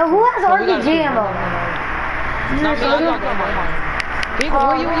 Okay, who has RPG ammo?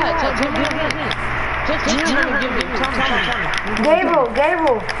 Where you at? Gabriel,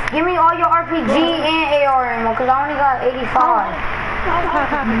 give me all your RPG and AR ammo, cause I only got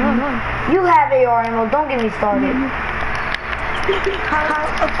 85. You have AR ammo, don't get me started.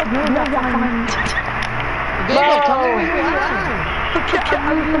 Gabriel, tell me where you at.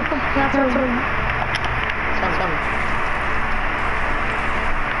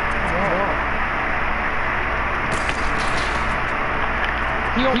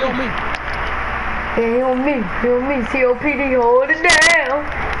 He on me. Yeah, he on me. COPD, hold it down.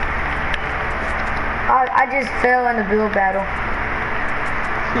 I just fell in the build battle.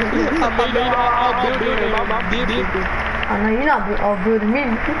 I know you're not building me.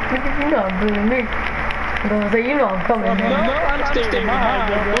 You're not building me. But I'm saying, you know I'm coming. No, I'm staying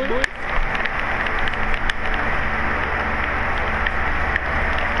behind, bro.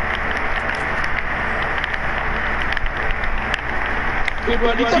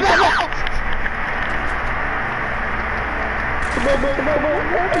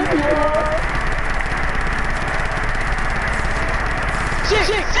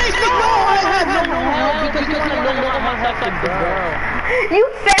 Shit, no, I had no help because you want to know what my health like the girl. You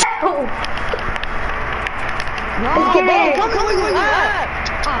fell! No, get bro, it. come where you at?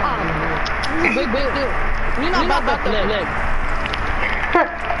 Big. You're not about to leg.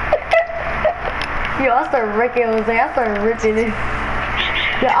 Yo, I started wrecking Jose. I started ripping it.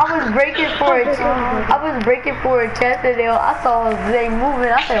 Yeah, I was breaking for a chest and I saw Jose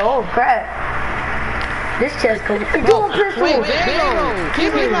moving. I said, oh crap. This chest cool. Dual pistol. Wait,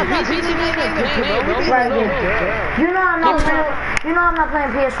 keep me my PC bro. Right here. You know I'm not playing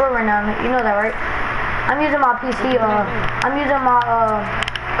PS4 right now. You know that, right? I'm using my PC. I'm using my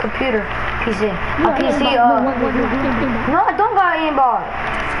computer PC. My PC. No, I don't got aimbot.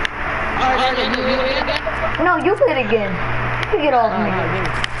 No, you play it again. You get off me.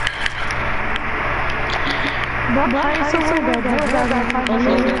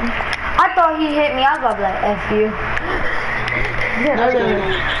 I thought he hit me. I was like, F you.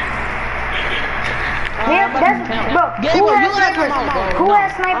 Yeah, bro, who has snipers? Who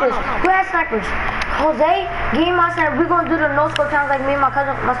has snipers? Who has snipers? Jose, give me my sniper. We're gonna do the no scope challenge like me and my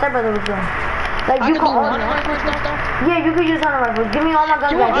cousin, my stepbrother was doing. Like you can all, yeah, you can use hunter rifles. Give me all my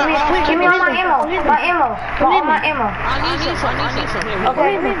guns back. Give me all my ammo. All my ammo. I need some.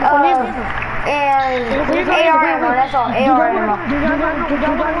 Okay, and AR ammo, that's all. AR ammo.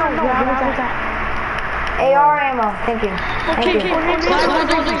 AR ammo, thank you. Thank you.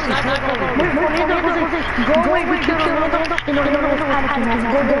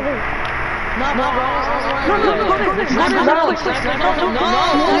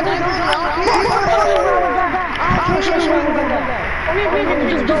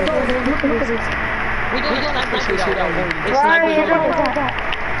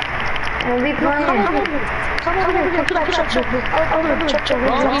 We'll be playing.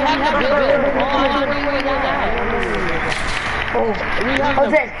 Oh,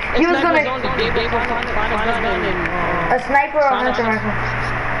 this. He was gonna a sniper or a hunter rifle.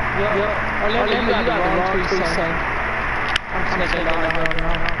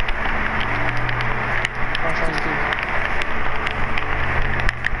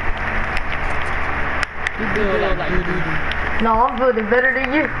 No, I'm building better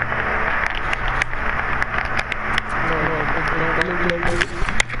than you.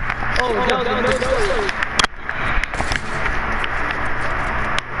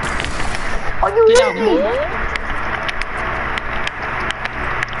 Oh, you hit me!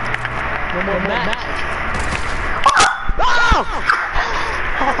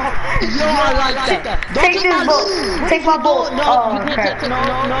 Yo, I like that. Take this bolt. Take my bolt. No, Oh, you can't crap. take no.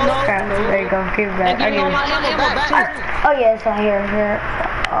 Crap. There you go. Give it back. I Give me need all my it. ammo back too. Oh yeah, it's on here.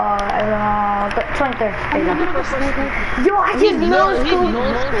 23rd. There you go. Yo, I just no-scoped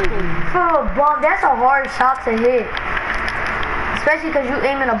from a bomb. That's a hard shot to hit. Especially because you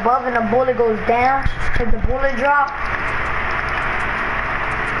aiming above and the bullet goes down. Like the bullet drop.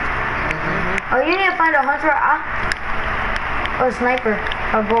 Oh, you need to find a hunter or a sniper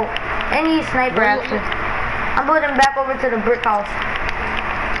or bolt. Any sniper actually. I'm building back over to the brick house.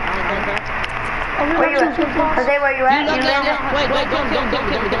 Where you at? Jose, where you at? Wait, don't kill me.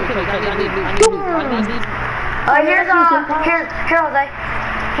 Here, Jose.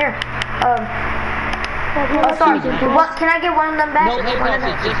 Here. Oh, sorry. What? Can I get one of them back? No, just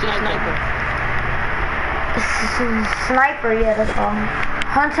a sniper. Sniper, yeah, that's all.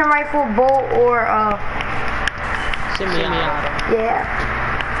 Hunter rifle, bolt, or Semi-auto. yeah.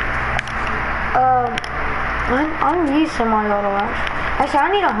 I need semi-auto actually.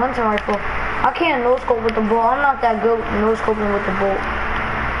 I need a hunter rifle. I can't no scope with the bolt. I'm not that good no scoping with the bolt.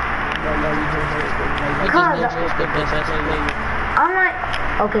 I'm not.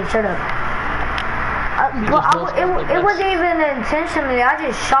 Okay, shut up. But it wasn't even intentionally. I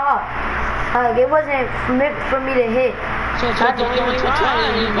just shot. Like it wasn't meant for me to hit. So don't even try.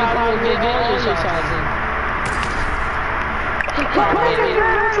 You gotta get all your shots in.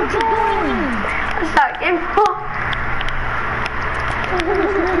 It's not getting full.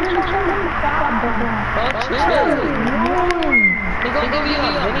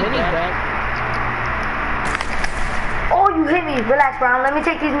 Oh, you hit me. Relax, Brown. Let me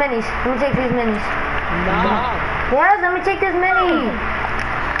take these minis. Nah. Yes, let me take this mini.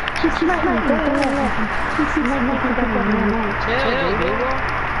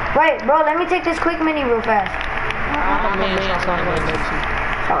 Wait, bro, let me take this quick mini real fast.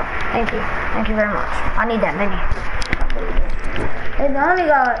 Oh, thank you. Thank you very much. I need that mini. And I only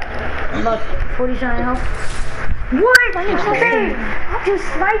got about 40-something health. What? Hey, how you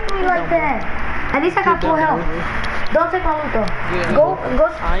snipe me like that? At least I got full health. Don't take my loot though. Go.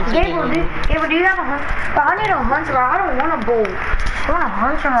 Gabriel, do you have a hunter? But I need a hunter. I don't want a bolt. I want a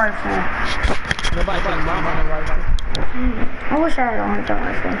hunter rifle. Nobody takes my hunter rifle. I wish I had a hunter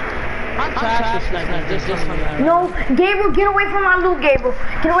rifle. I'm trash this night. This No, Gabriel, get away from my loot, Gabriel.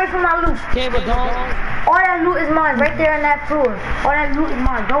 Get away from my loot. Gabriel, don't. All that loot is mine, right there in that floor. All that loot is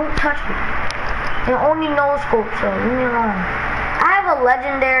mine. Don't touch me. And only no scope, so leave me alone. I have a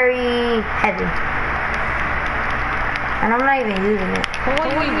legendary heavy. And I'm not even using it. What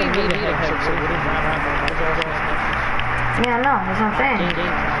are you even Yeah, I know. That's what I'm saying.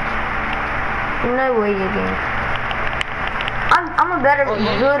 No way you game. I'm a better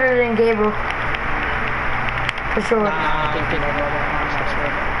builder than Gabriel. For sure.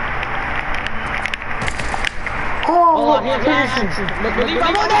 Oh, oh,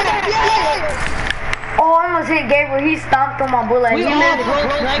 I almost hit Gabriel. He stomped on my bullet. We all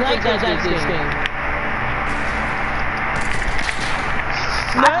broke snipers at this game.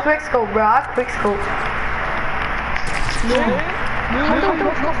 I quickscope, bro. I quickscope. No,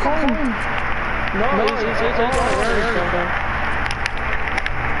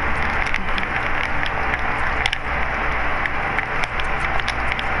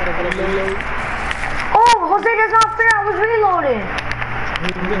 oh, Jose, that's not fair. I was reloading.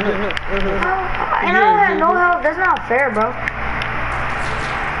 And I don't have no health. That's not fair, bro.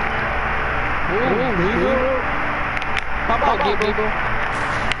 Pop out, Gabriel.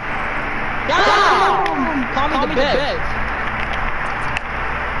 Call me the best.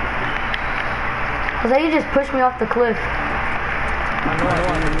 Jose, you just pushed me off the cliff.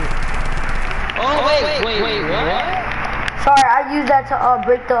 Oh, wait, what? Sorry, I used that to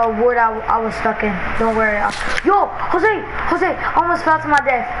break the wood I was stuck in. Don't worry. Yo, Jose, I almost fell to my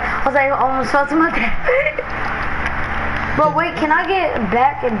death. Jose, I almost fell to my death. Bro, wait, can I get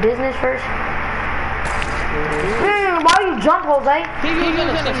back in business first? Why you jump, Jose? He's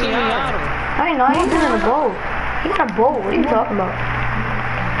gonna see me out. I ain't know, he's using a bow. He's got a bow. What are you talking about?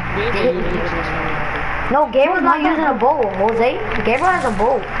 No, Gabriel's not using a bow, Jose. Gabriel has a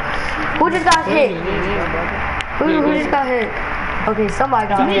bow. Who just got hit? Who just got hit? Okay, somebody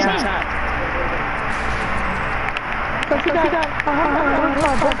got hit.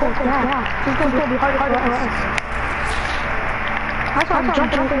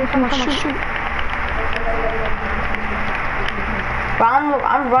 Bro,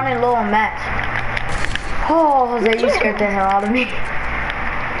 I'm running low on mats. Oh, Jose, you scared the hell out of me.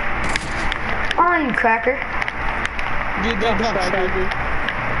 Oh, you cracker. You got baby.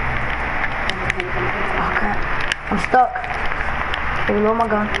 Oh, crap. I'm stuck. Reload my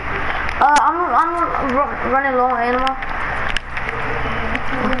gun. I'm running low on animal.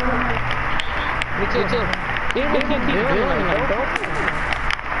 Me too. You can keep doing it.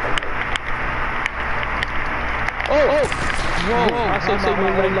 Oh! Whoa, I said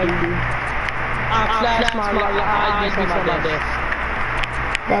something like you. I flashed my eyes before my death.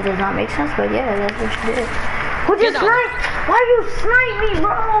 That does not make sense, but yeah, that's what you did. Who just sniped? Why you snipe me,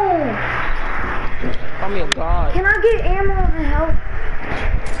 bro? Oh my god. Can I get ammo and help?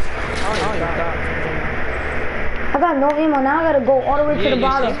 Oh my god. I got no ammo, now I gotta go all the way to the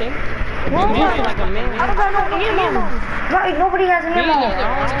bottom. What? Like a man. I don't got no ammo. Right, nobody has ammo.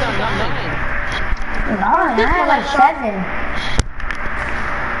 No, I had like 7.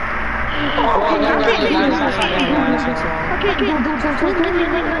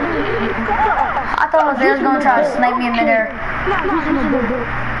 I thought Jose was gonna try to snipe me in midair.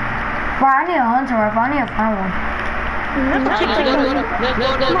 Bro, I need a hunter rifle. I need to find one.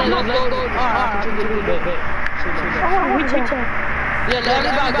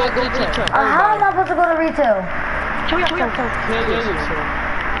 How am I supposed to go to retail?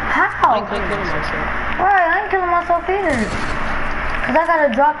 How? Right, I ain't killing myself either. Cause I gotta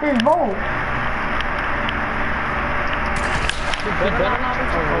drop this bolt.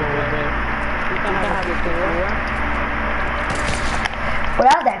 Well,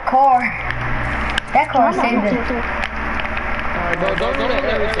 that was that car. That car saved it. Don't do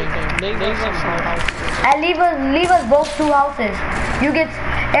everything. And leave us both 2 houses.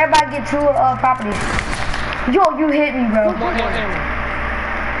 Everybody get 2 properties. Yo, you hit me, bro. What?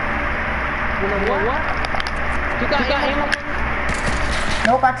 You got ammo?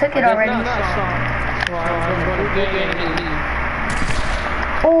 Nope, I took it already.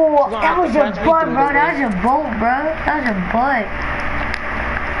 Oh, that was your butt, bro. That was your boat, bro. That was your butt.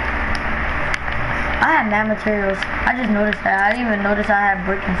 I had mad materials. I just noticed that. I didn't even notice I had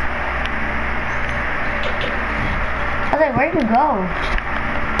brickings. I was like, where'd you go?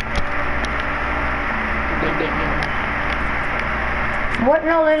 What?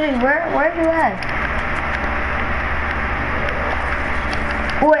 No, literally, where'd you at?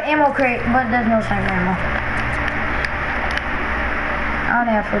 Oh, ammo crate, but there's no sniper ammo. I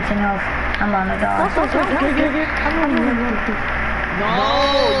only have 14 health. I'm on the dog. No,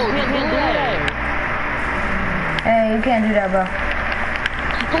 you can't do that. Hey, you can't do that, bro.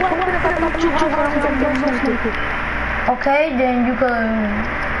 Okay, then you could...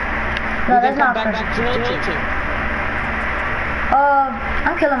 No, that's not fair.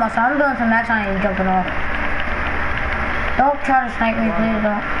 I'm killing myself. I'm doing some max on you jumping off. Don't try to snipe me, please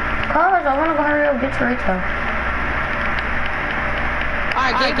don't. Cause I wanna go hurry up get to retail.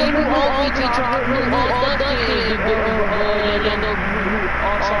 Alright, give me all BT chocolate, all Dusty, Bill?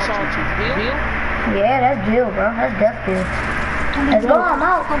 Yeah, that's Bill, bro. That's Death Bill. Let's go, I'm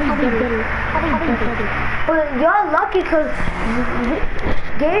out. But y'all lucky cause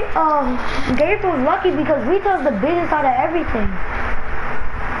Gabriel's lucky because retail's the biggest out of everything.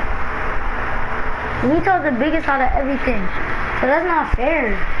 Retail's the biggest out of everything. So that's not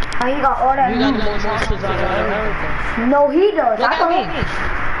fair. How he got all that loot. You got the most houses out of everything. No, he does. Look at me.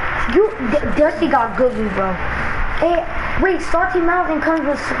 Dusty got good loot, bro. Hey, wait, Salty Mountain comes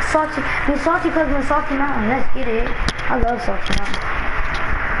with Salty. Salty comes with Salty Mountain. Let's get it. I love Salty Mountain.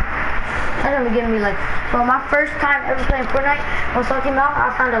 That's gonna give me like, well, my first time ever playing Fortnite on Salty Mountain,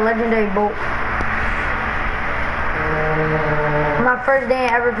 I found a legendary boat. My first day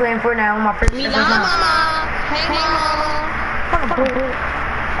ever playing Fortnite on my first time. Hey, mama.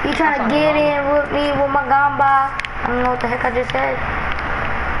 You trying to get in with me with my gamba? I don't know what the heck I just said.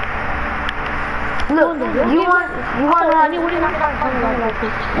 Look, you want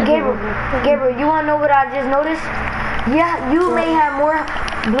Gabriel, you want to know what I just noticed? Yeah, you may have more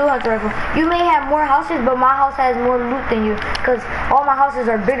blue house rifle. You may have more houses, but my house has more loot than you, because all my houses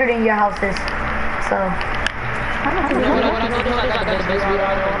are bigger than your houses. So.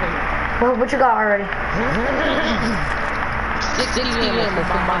 What you got already? 60 million for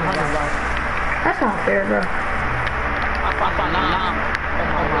my house. That's not fair, bro.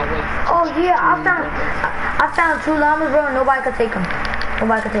 Oh yeah, I found 2 llamas, bro. And nobody could take them.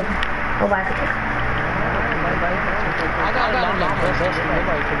 Nobody could take them. Nobody could take them.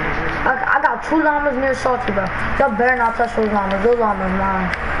 I got 2 llamas near Salty, bro. Y'all better not touch those llamas. Those llamas mine.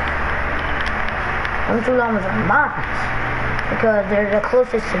 Them 2 llamas are mine because they're the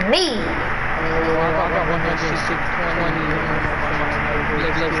closest to me.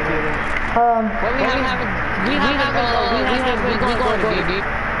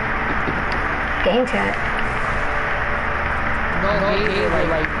 Game chat. No,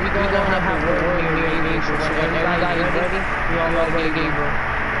 like we gonna have a word here, so when everybody is ready, we all gotta get a game, bro.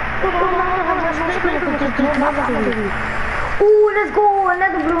 Ooh, let's go!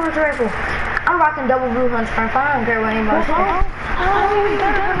 Another blue hunter rifle. I'm rocking double blue hunter rifle. I don't care what anybody says.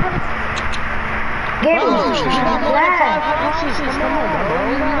 Gabriel,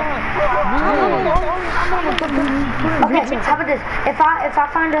 okay, how about this? If I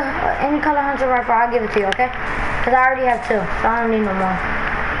find any color hunter rifle, I'll give it to you, okay? Cause I already have 2, so I don't need no more.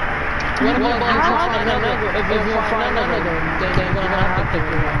 If you find another, then you're gonna have to pick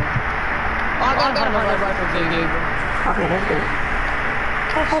one. I got a hunter rifle for you, Gabriel. Okay, that's good.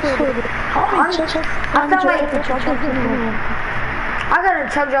 I felt like I got a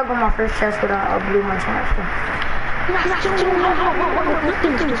chug jug on my first chest with a blue hunter rifle. I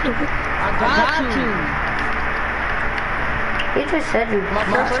got you. You just said you. My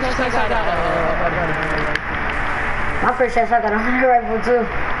first chest I got my first chest I got a hunter rifle too.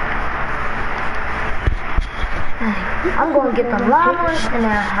 I'm gonna get the llamas and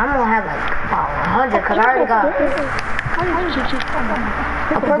then I'm gonna have like about 100 cause I already got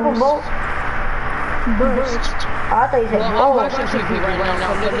a purple bolt. Burst. Oh, I thought you said I'm rushing people right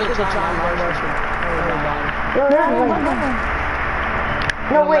now. From the little time I'm rushing.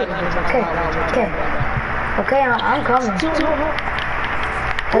 No, wait. Okay, I'm coming.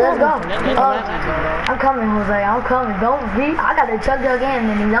 Hey, let's go. I'm coming, Jose. I'm coming. Don't be. I got the chug jug in,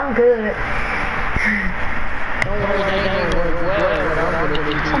 and I'm good.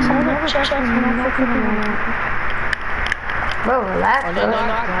 Bro, relax.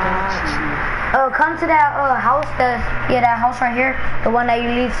 Come to that house, that house right here, the one that you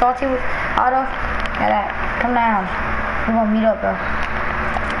leave Salty out of. Yeah, that. Come down. We're gonna meet up, bro.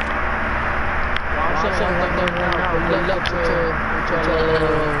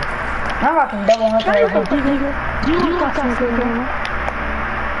 I'm rocking double hunter rifle.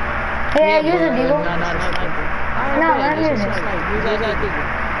 Yeah, use a deagle. No, not use it.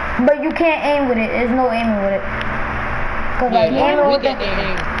 But you can't aim with it. There's no aiming with it. Cause like aiming with that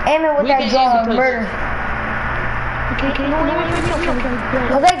gun is murder.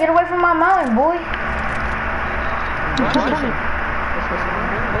 Jose, get away from my mountain, boy.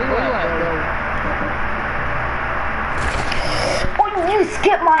 Oh, you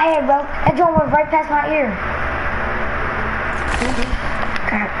skipped my head, bro. That drone went right past my ear.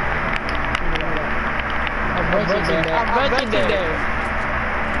 I'm rushing there.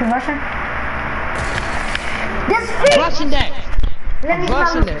 You rushing? This feet! Rushing there. Let me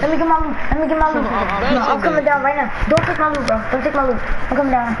get my loot. No, I'm coming down right now. Don't take my loot, bro. Don't take my loot. I'm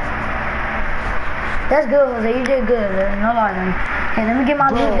coming down. That's good, Jose. You did good. No lie, man. Hey, let me get my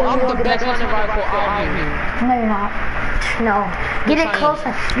loot. I'm the best hunting rifle out here. No, you're not. No. Get it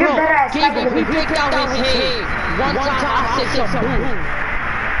closer. You're better at sniping than We me. picked out his head. One time I said some boom.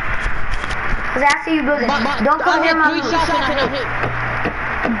 Cause after you build it, don't come near my loot. Don't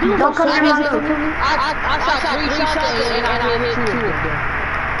come near my loot. I shot 3 shots and I hit 2 of them.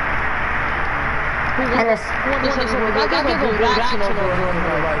 And it's... I give a black action over.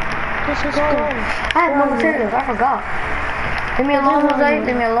 I have no materials. I forgot. Leave me alone, Jose.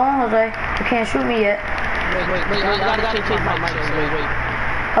 Leave me alone, Jose. You can't shoot me yet. Wait, I gotta change my mic. Wait.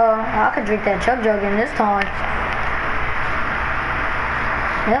 I could drink that chug jug in this time.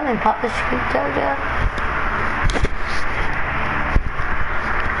 Yeah, let me pop this chug jug.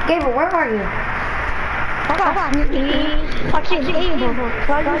 Gabriel, where are you?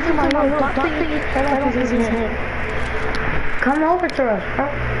 Come over to us, bro.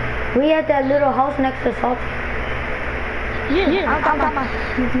 We at that little house next to Salt. Yeah, I'm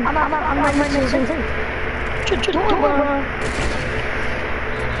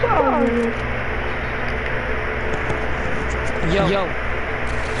Yo.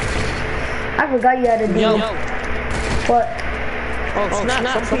 I forgot you had a deal. What? Oh,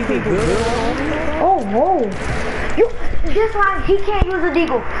 snap. Some people good. Oh, whoa. This one, he can't use a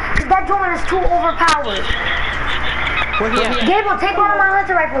deagle. Cause that joint is too overpowered. Gabriel, take one of my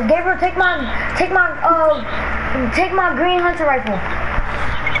hunter rifles. Gabriel, take my green hunter rifle.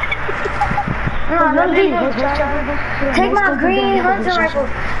 No deagle. Take my green hunter rifle.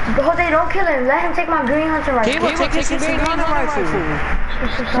 Jose, don't kill him. Let him take my green hunter rifle. Gabriel, take his green hunter rifle. You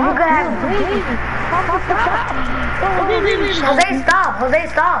can have green. Jose, stop.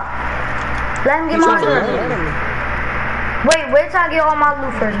 Let him get my hunter rifle. Wait till I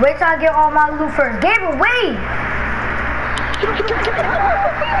get all my loot first. Gabriel, wait!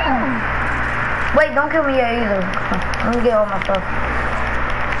 Wait, don't kill me yet either. Let me get all my stuff.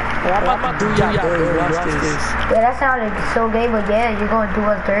 I'm about to do y'all dirty. Watch this. Yeah, that sounded so gay, but yeah, you're gonna do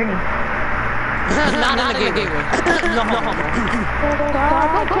us dirty. Not in the game. No.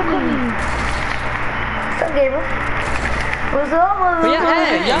 What's up, Gabriel? What's up, motherfucker?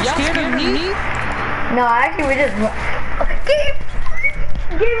 Yeah, y'all scared of me? No, actually, we just...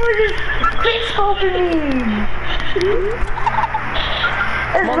 Gabriel just quick scoping me.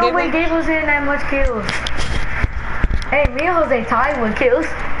 There's no way Gabriel's hitting that much kills. Hey, me and Jose tied with kills.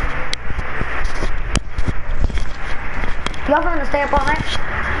 Y'all gonna stay up all night?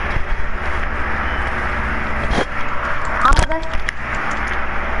 Huh, Jose?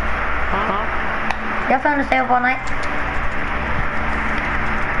 Y'all gonna stay up all night?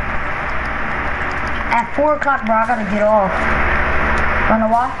 At 4 o'clock, bro, I gotta get off. Wanna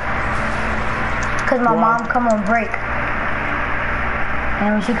know why? Cause my mom come on break.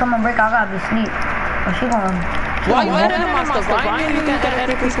 And when she come on break, I gotta be asleep. Or she gonna... Why you editing my stuff? Why you can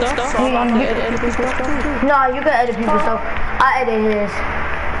edit people's stuff? So I'm gonna edit people's stuff too? No, you can edit people's stuff. I edit his.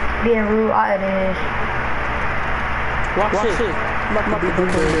 Being rude, I edit his. Watch it.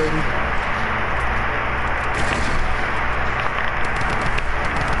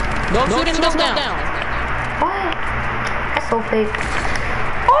 Don't shoot him down. What? That's so fake.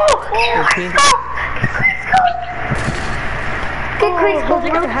 Oh! Get quick scope,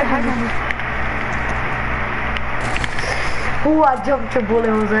 bro. Ooh, I jumped your bullet,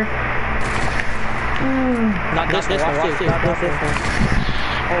 Jose. Not this one.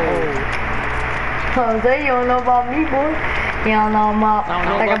 Jose, you don't know about me, boy. You don't know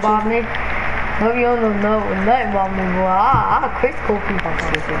about me. No, you don't know nothing about me, boy. I quick scope you.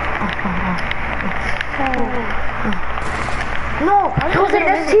 No, Jose,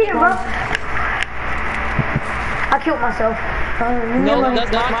 that's cheating, bro. I killed myself. No,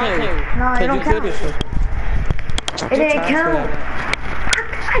 that's not fair. No, it don't count. It didn't count.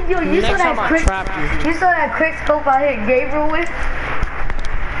 Yo, you saw that quick scope I hit Gabriel with?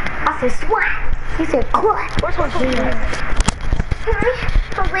 I said swat. He said clutch. Where's my team?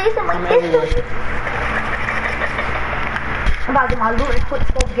 I'm about to get my loot and quick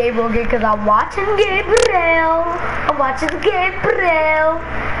scope Gabriel again because I'm watching Gabriel. I watch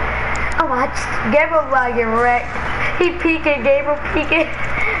Gabriel while I get wrecked. He peeking, Gabriel peeking.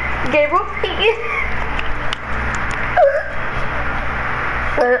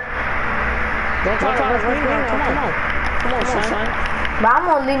 Don't try to rush me now. Come on, son. But I'm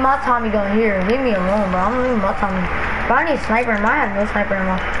gonna leave my Tommy gun here. Leave me alone, bro. I'm gonna leave my Tommy. But I need a sniper ammo. I have no sniper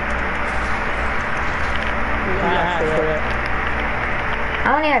ammo. I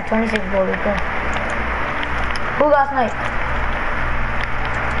only have 26 bullets though. Who got sniped?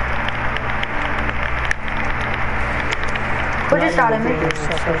 Who just shot at me?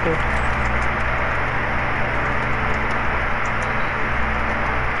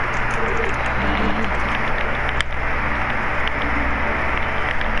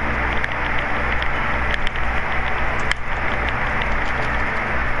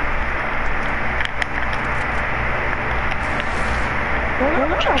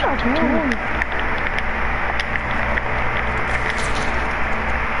 That's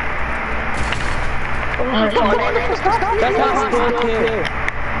how I'm going to kill.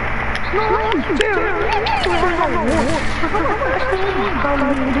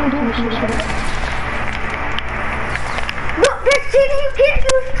 Look, they're cheating. You can't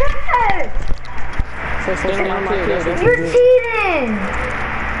use trash. You're cheating.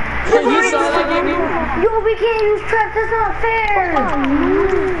 Yo, we can't use traps. That's not fair.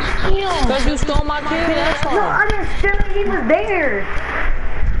 Because you stole my kill, that's all. No, I didn't steal it. He was there.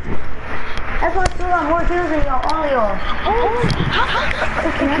 That's why I still got more kills than y'all, all y'all.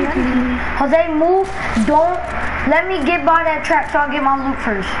 Jose, move. Don't let me get by that trap so I'll get my loot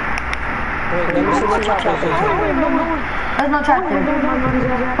first. Wait, let me see what trap is. There's no trap there.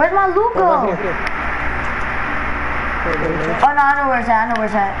 Where's my loot go? Oh no, I know where it's at. I know where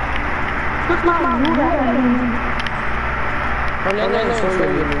it's at.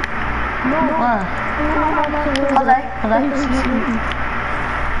 Jose.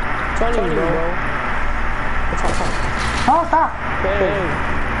 Tony, bro. Oh, stop. Hey.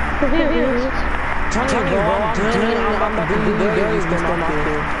 Tony, bro. I'm about to do dirty. You stole my kill.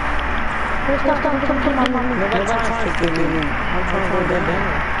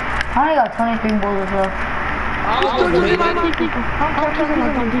 I only got 23 bullets left.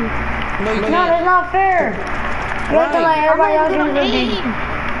 No, that's not fair. You have to let everybody else use their aim.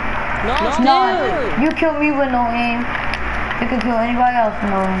 No, you killed me with no aim. You can kill anybody else with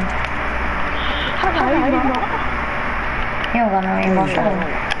no aim. You don't got no aim, bro. Shut up.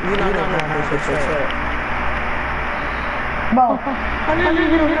 Bro.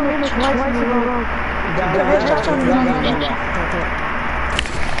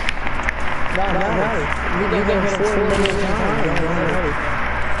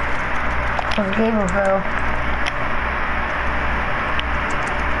 Game bro.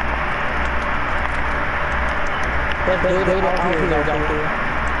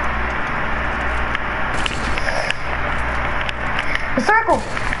 The circle!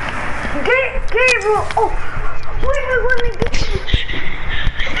 Gabriel! Oh! Wait, let me get you!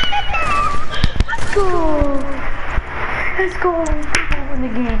 Let's go! Let's go! Let's win the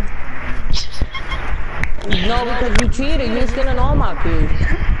game. No, because you cheated. You stealing all my kills.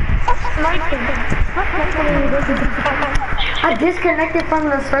 I disconnected from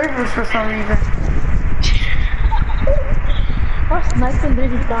the servers for some reason. It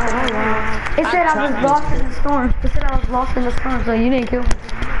said I was lost in the storm. It said I was lost in the storm, so you didn't kill me.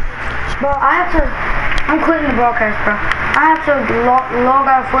 Bro, I'm quitting the broadcast, bro. I have to log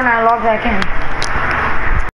out of Fortnite and log back in.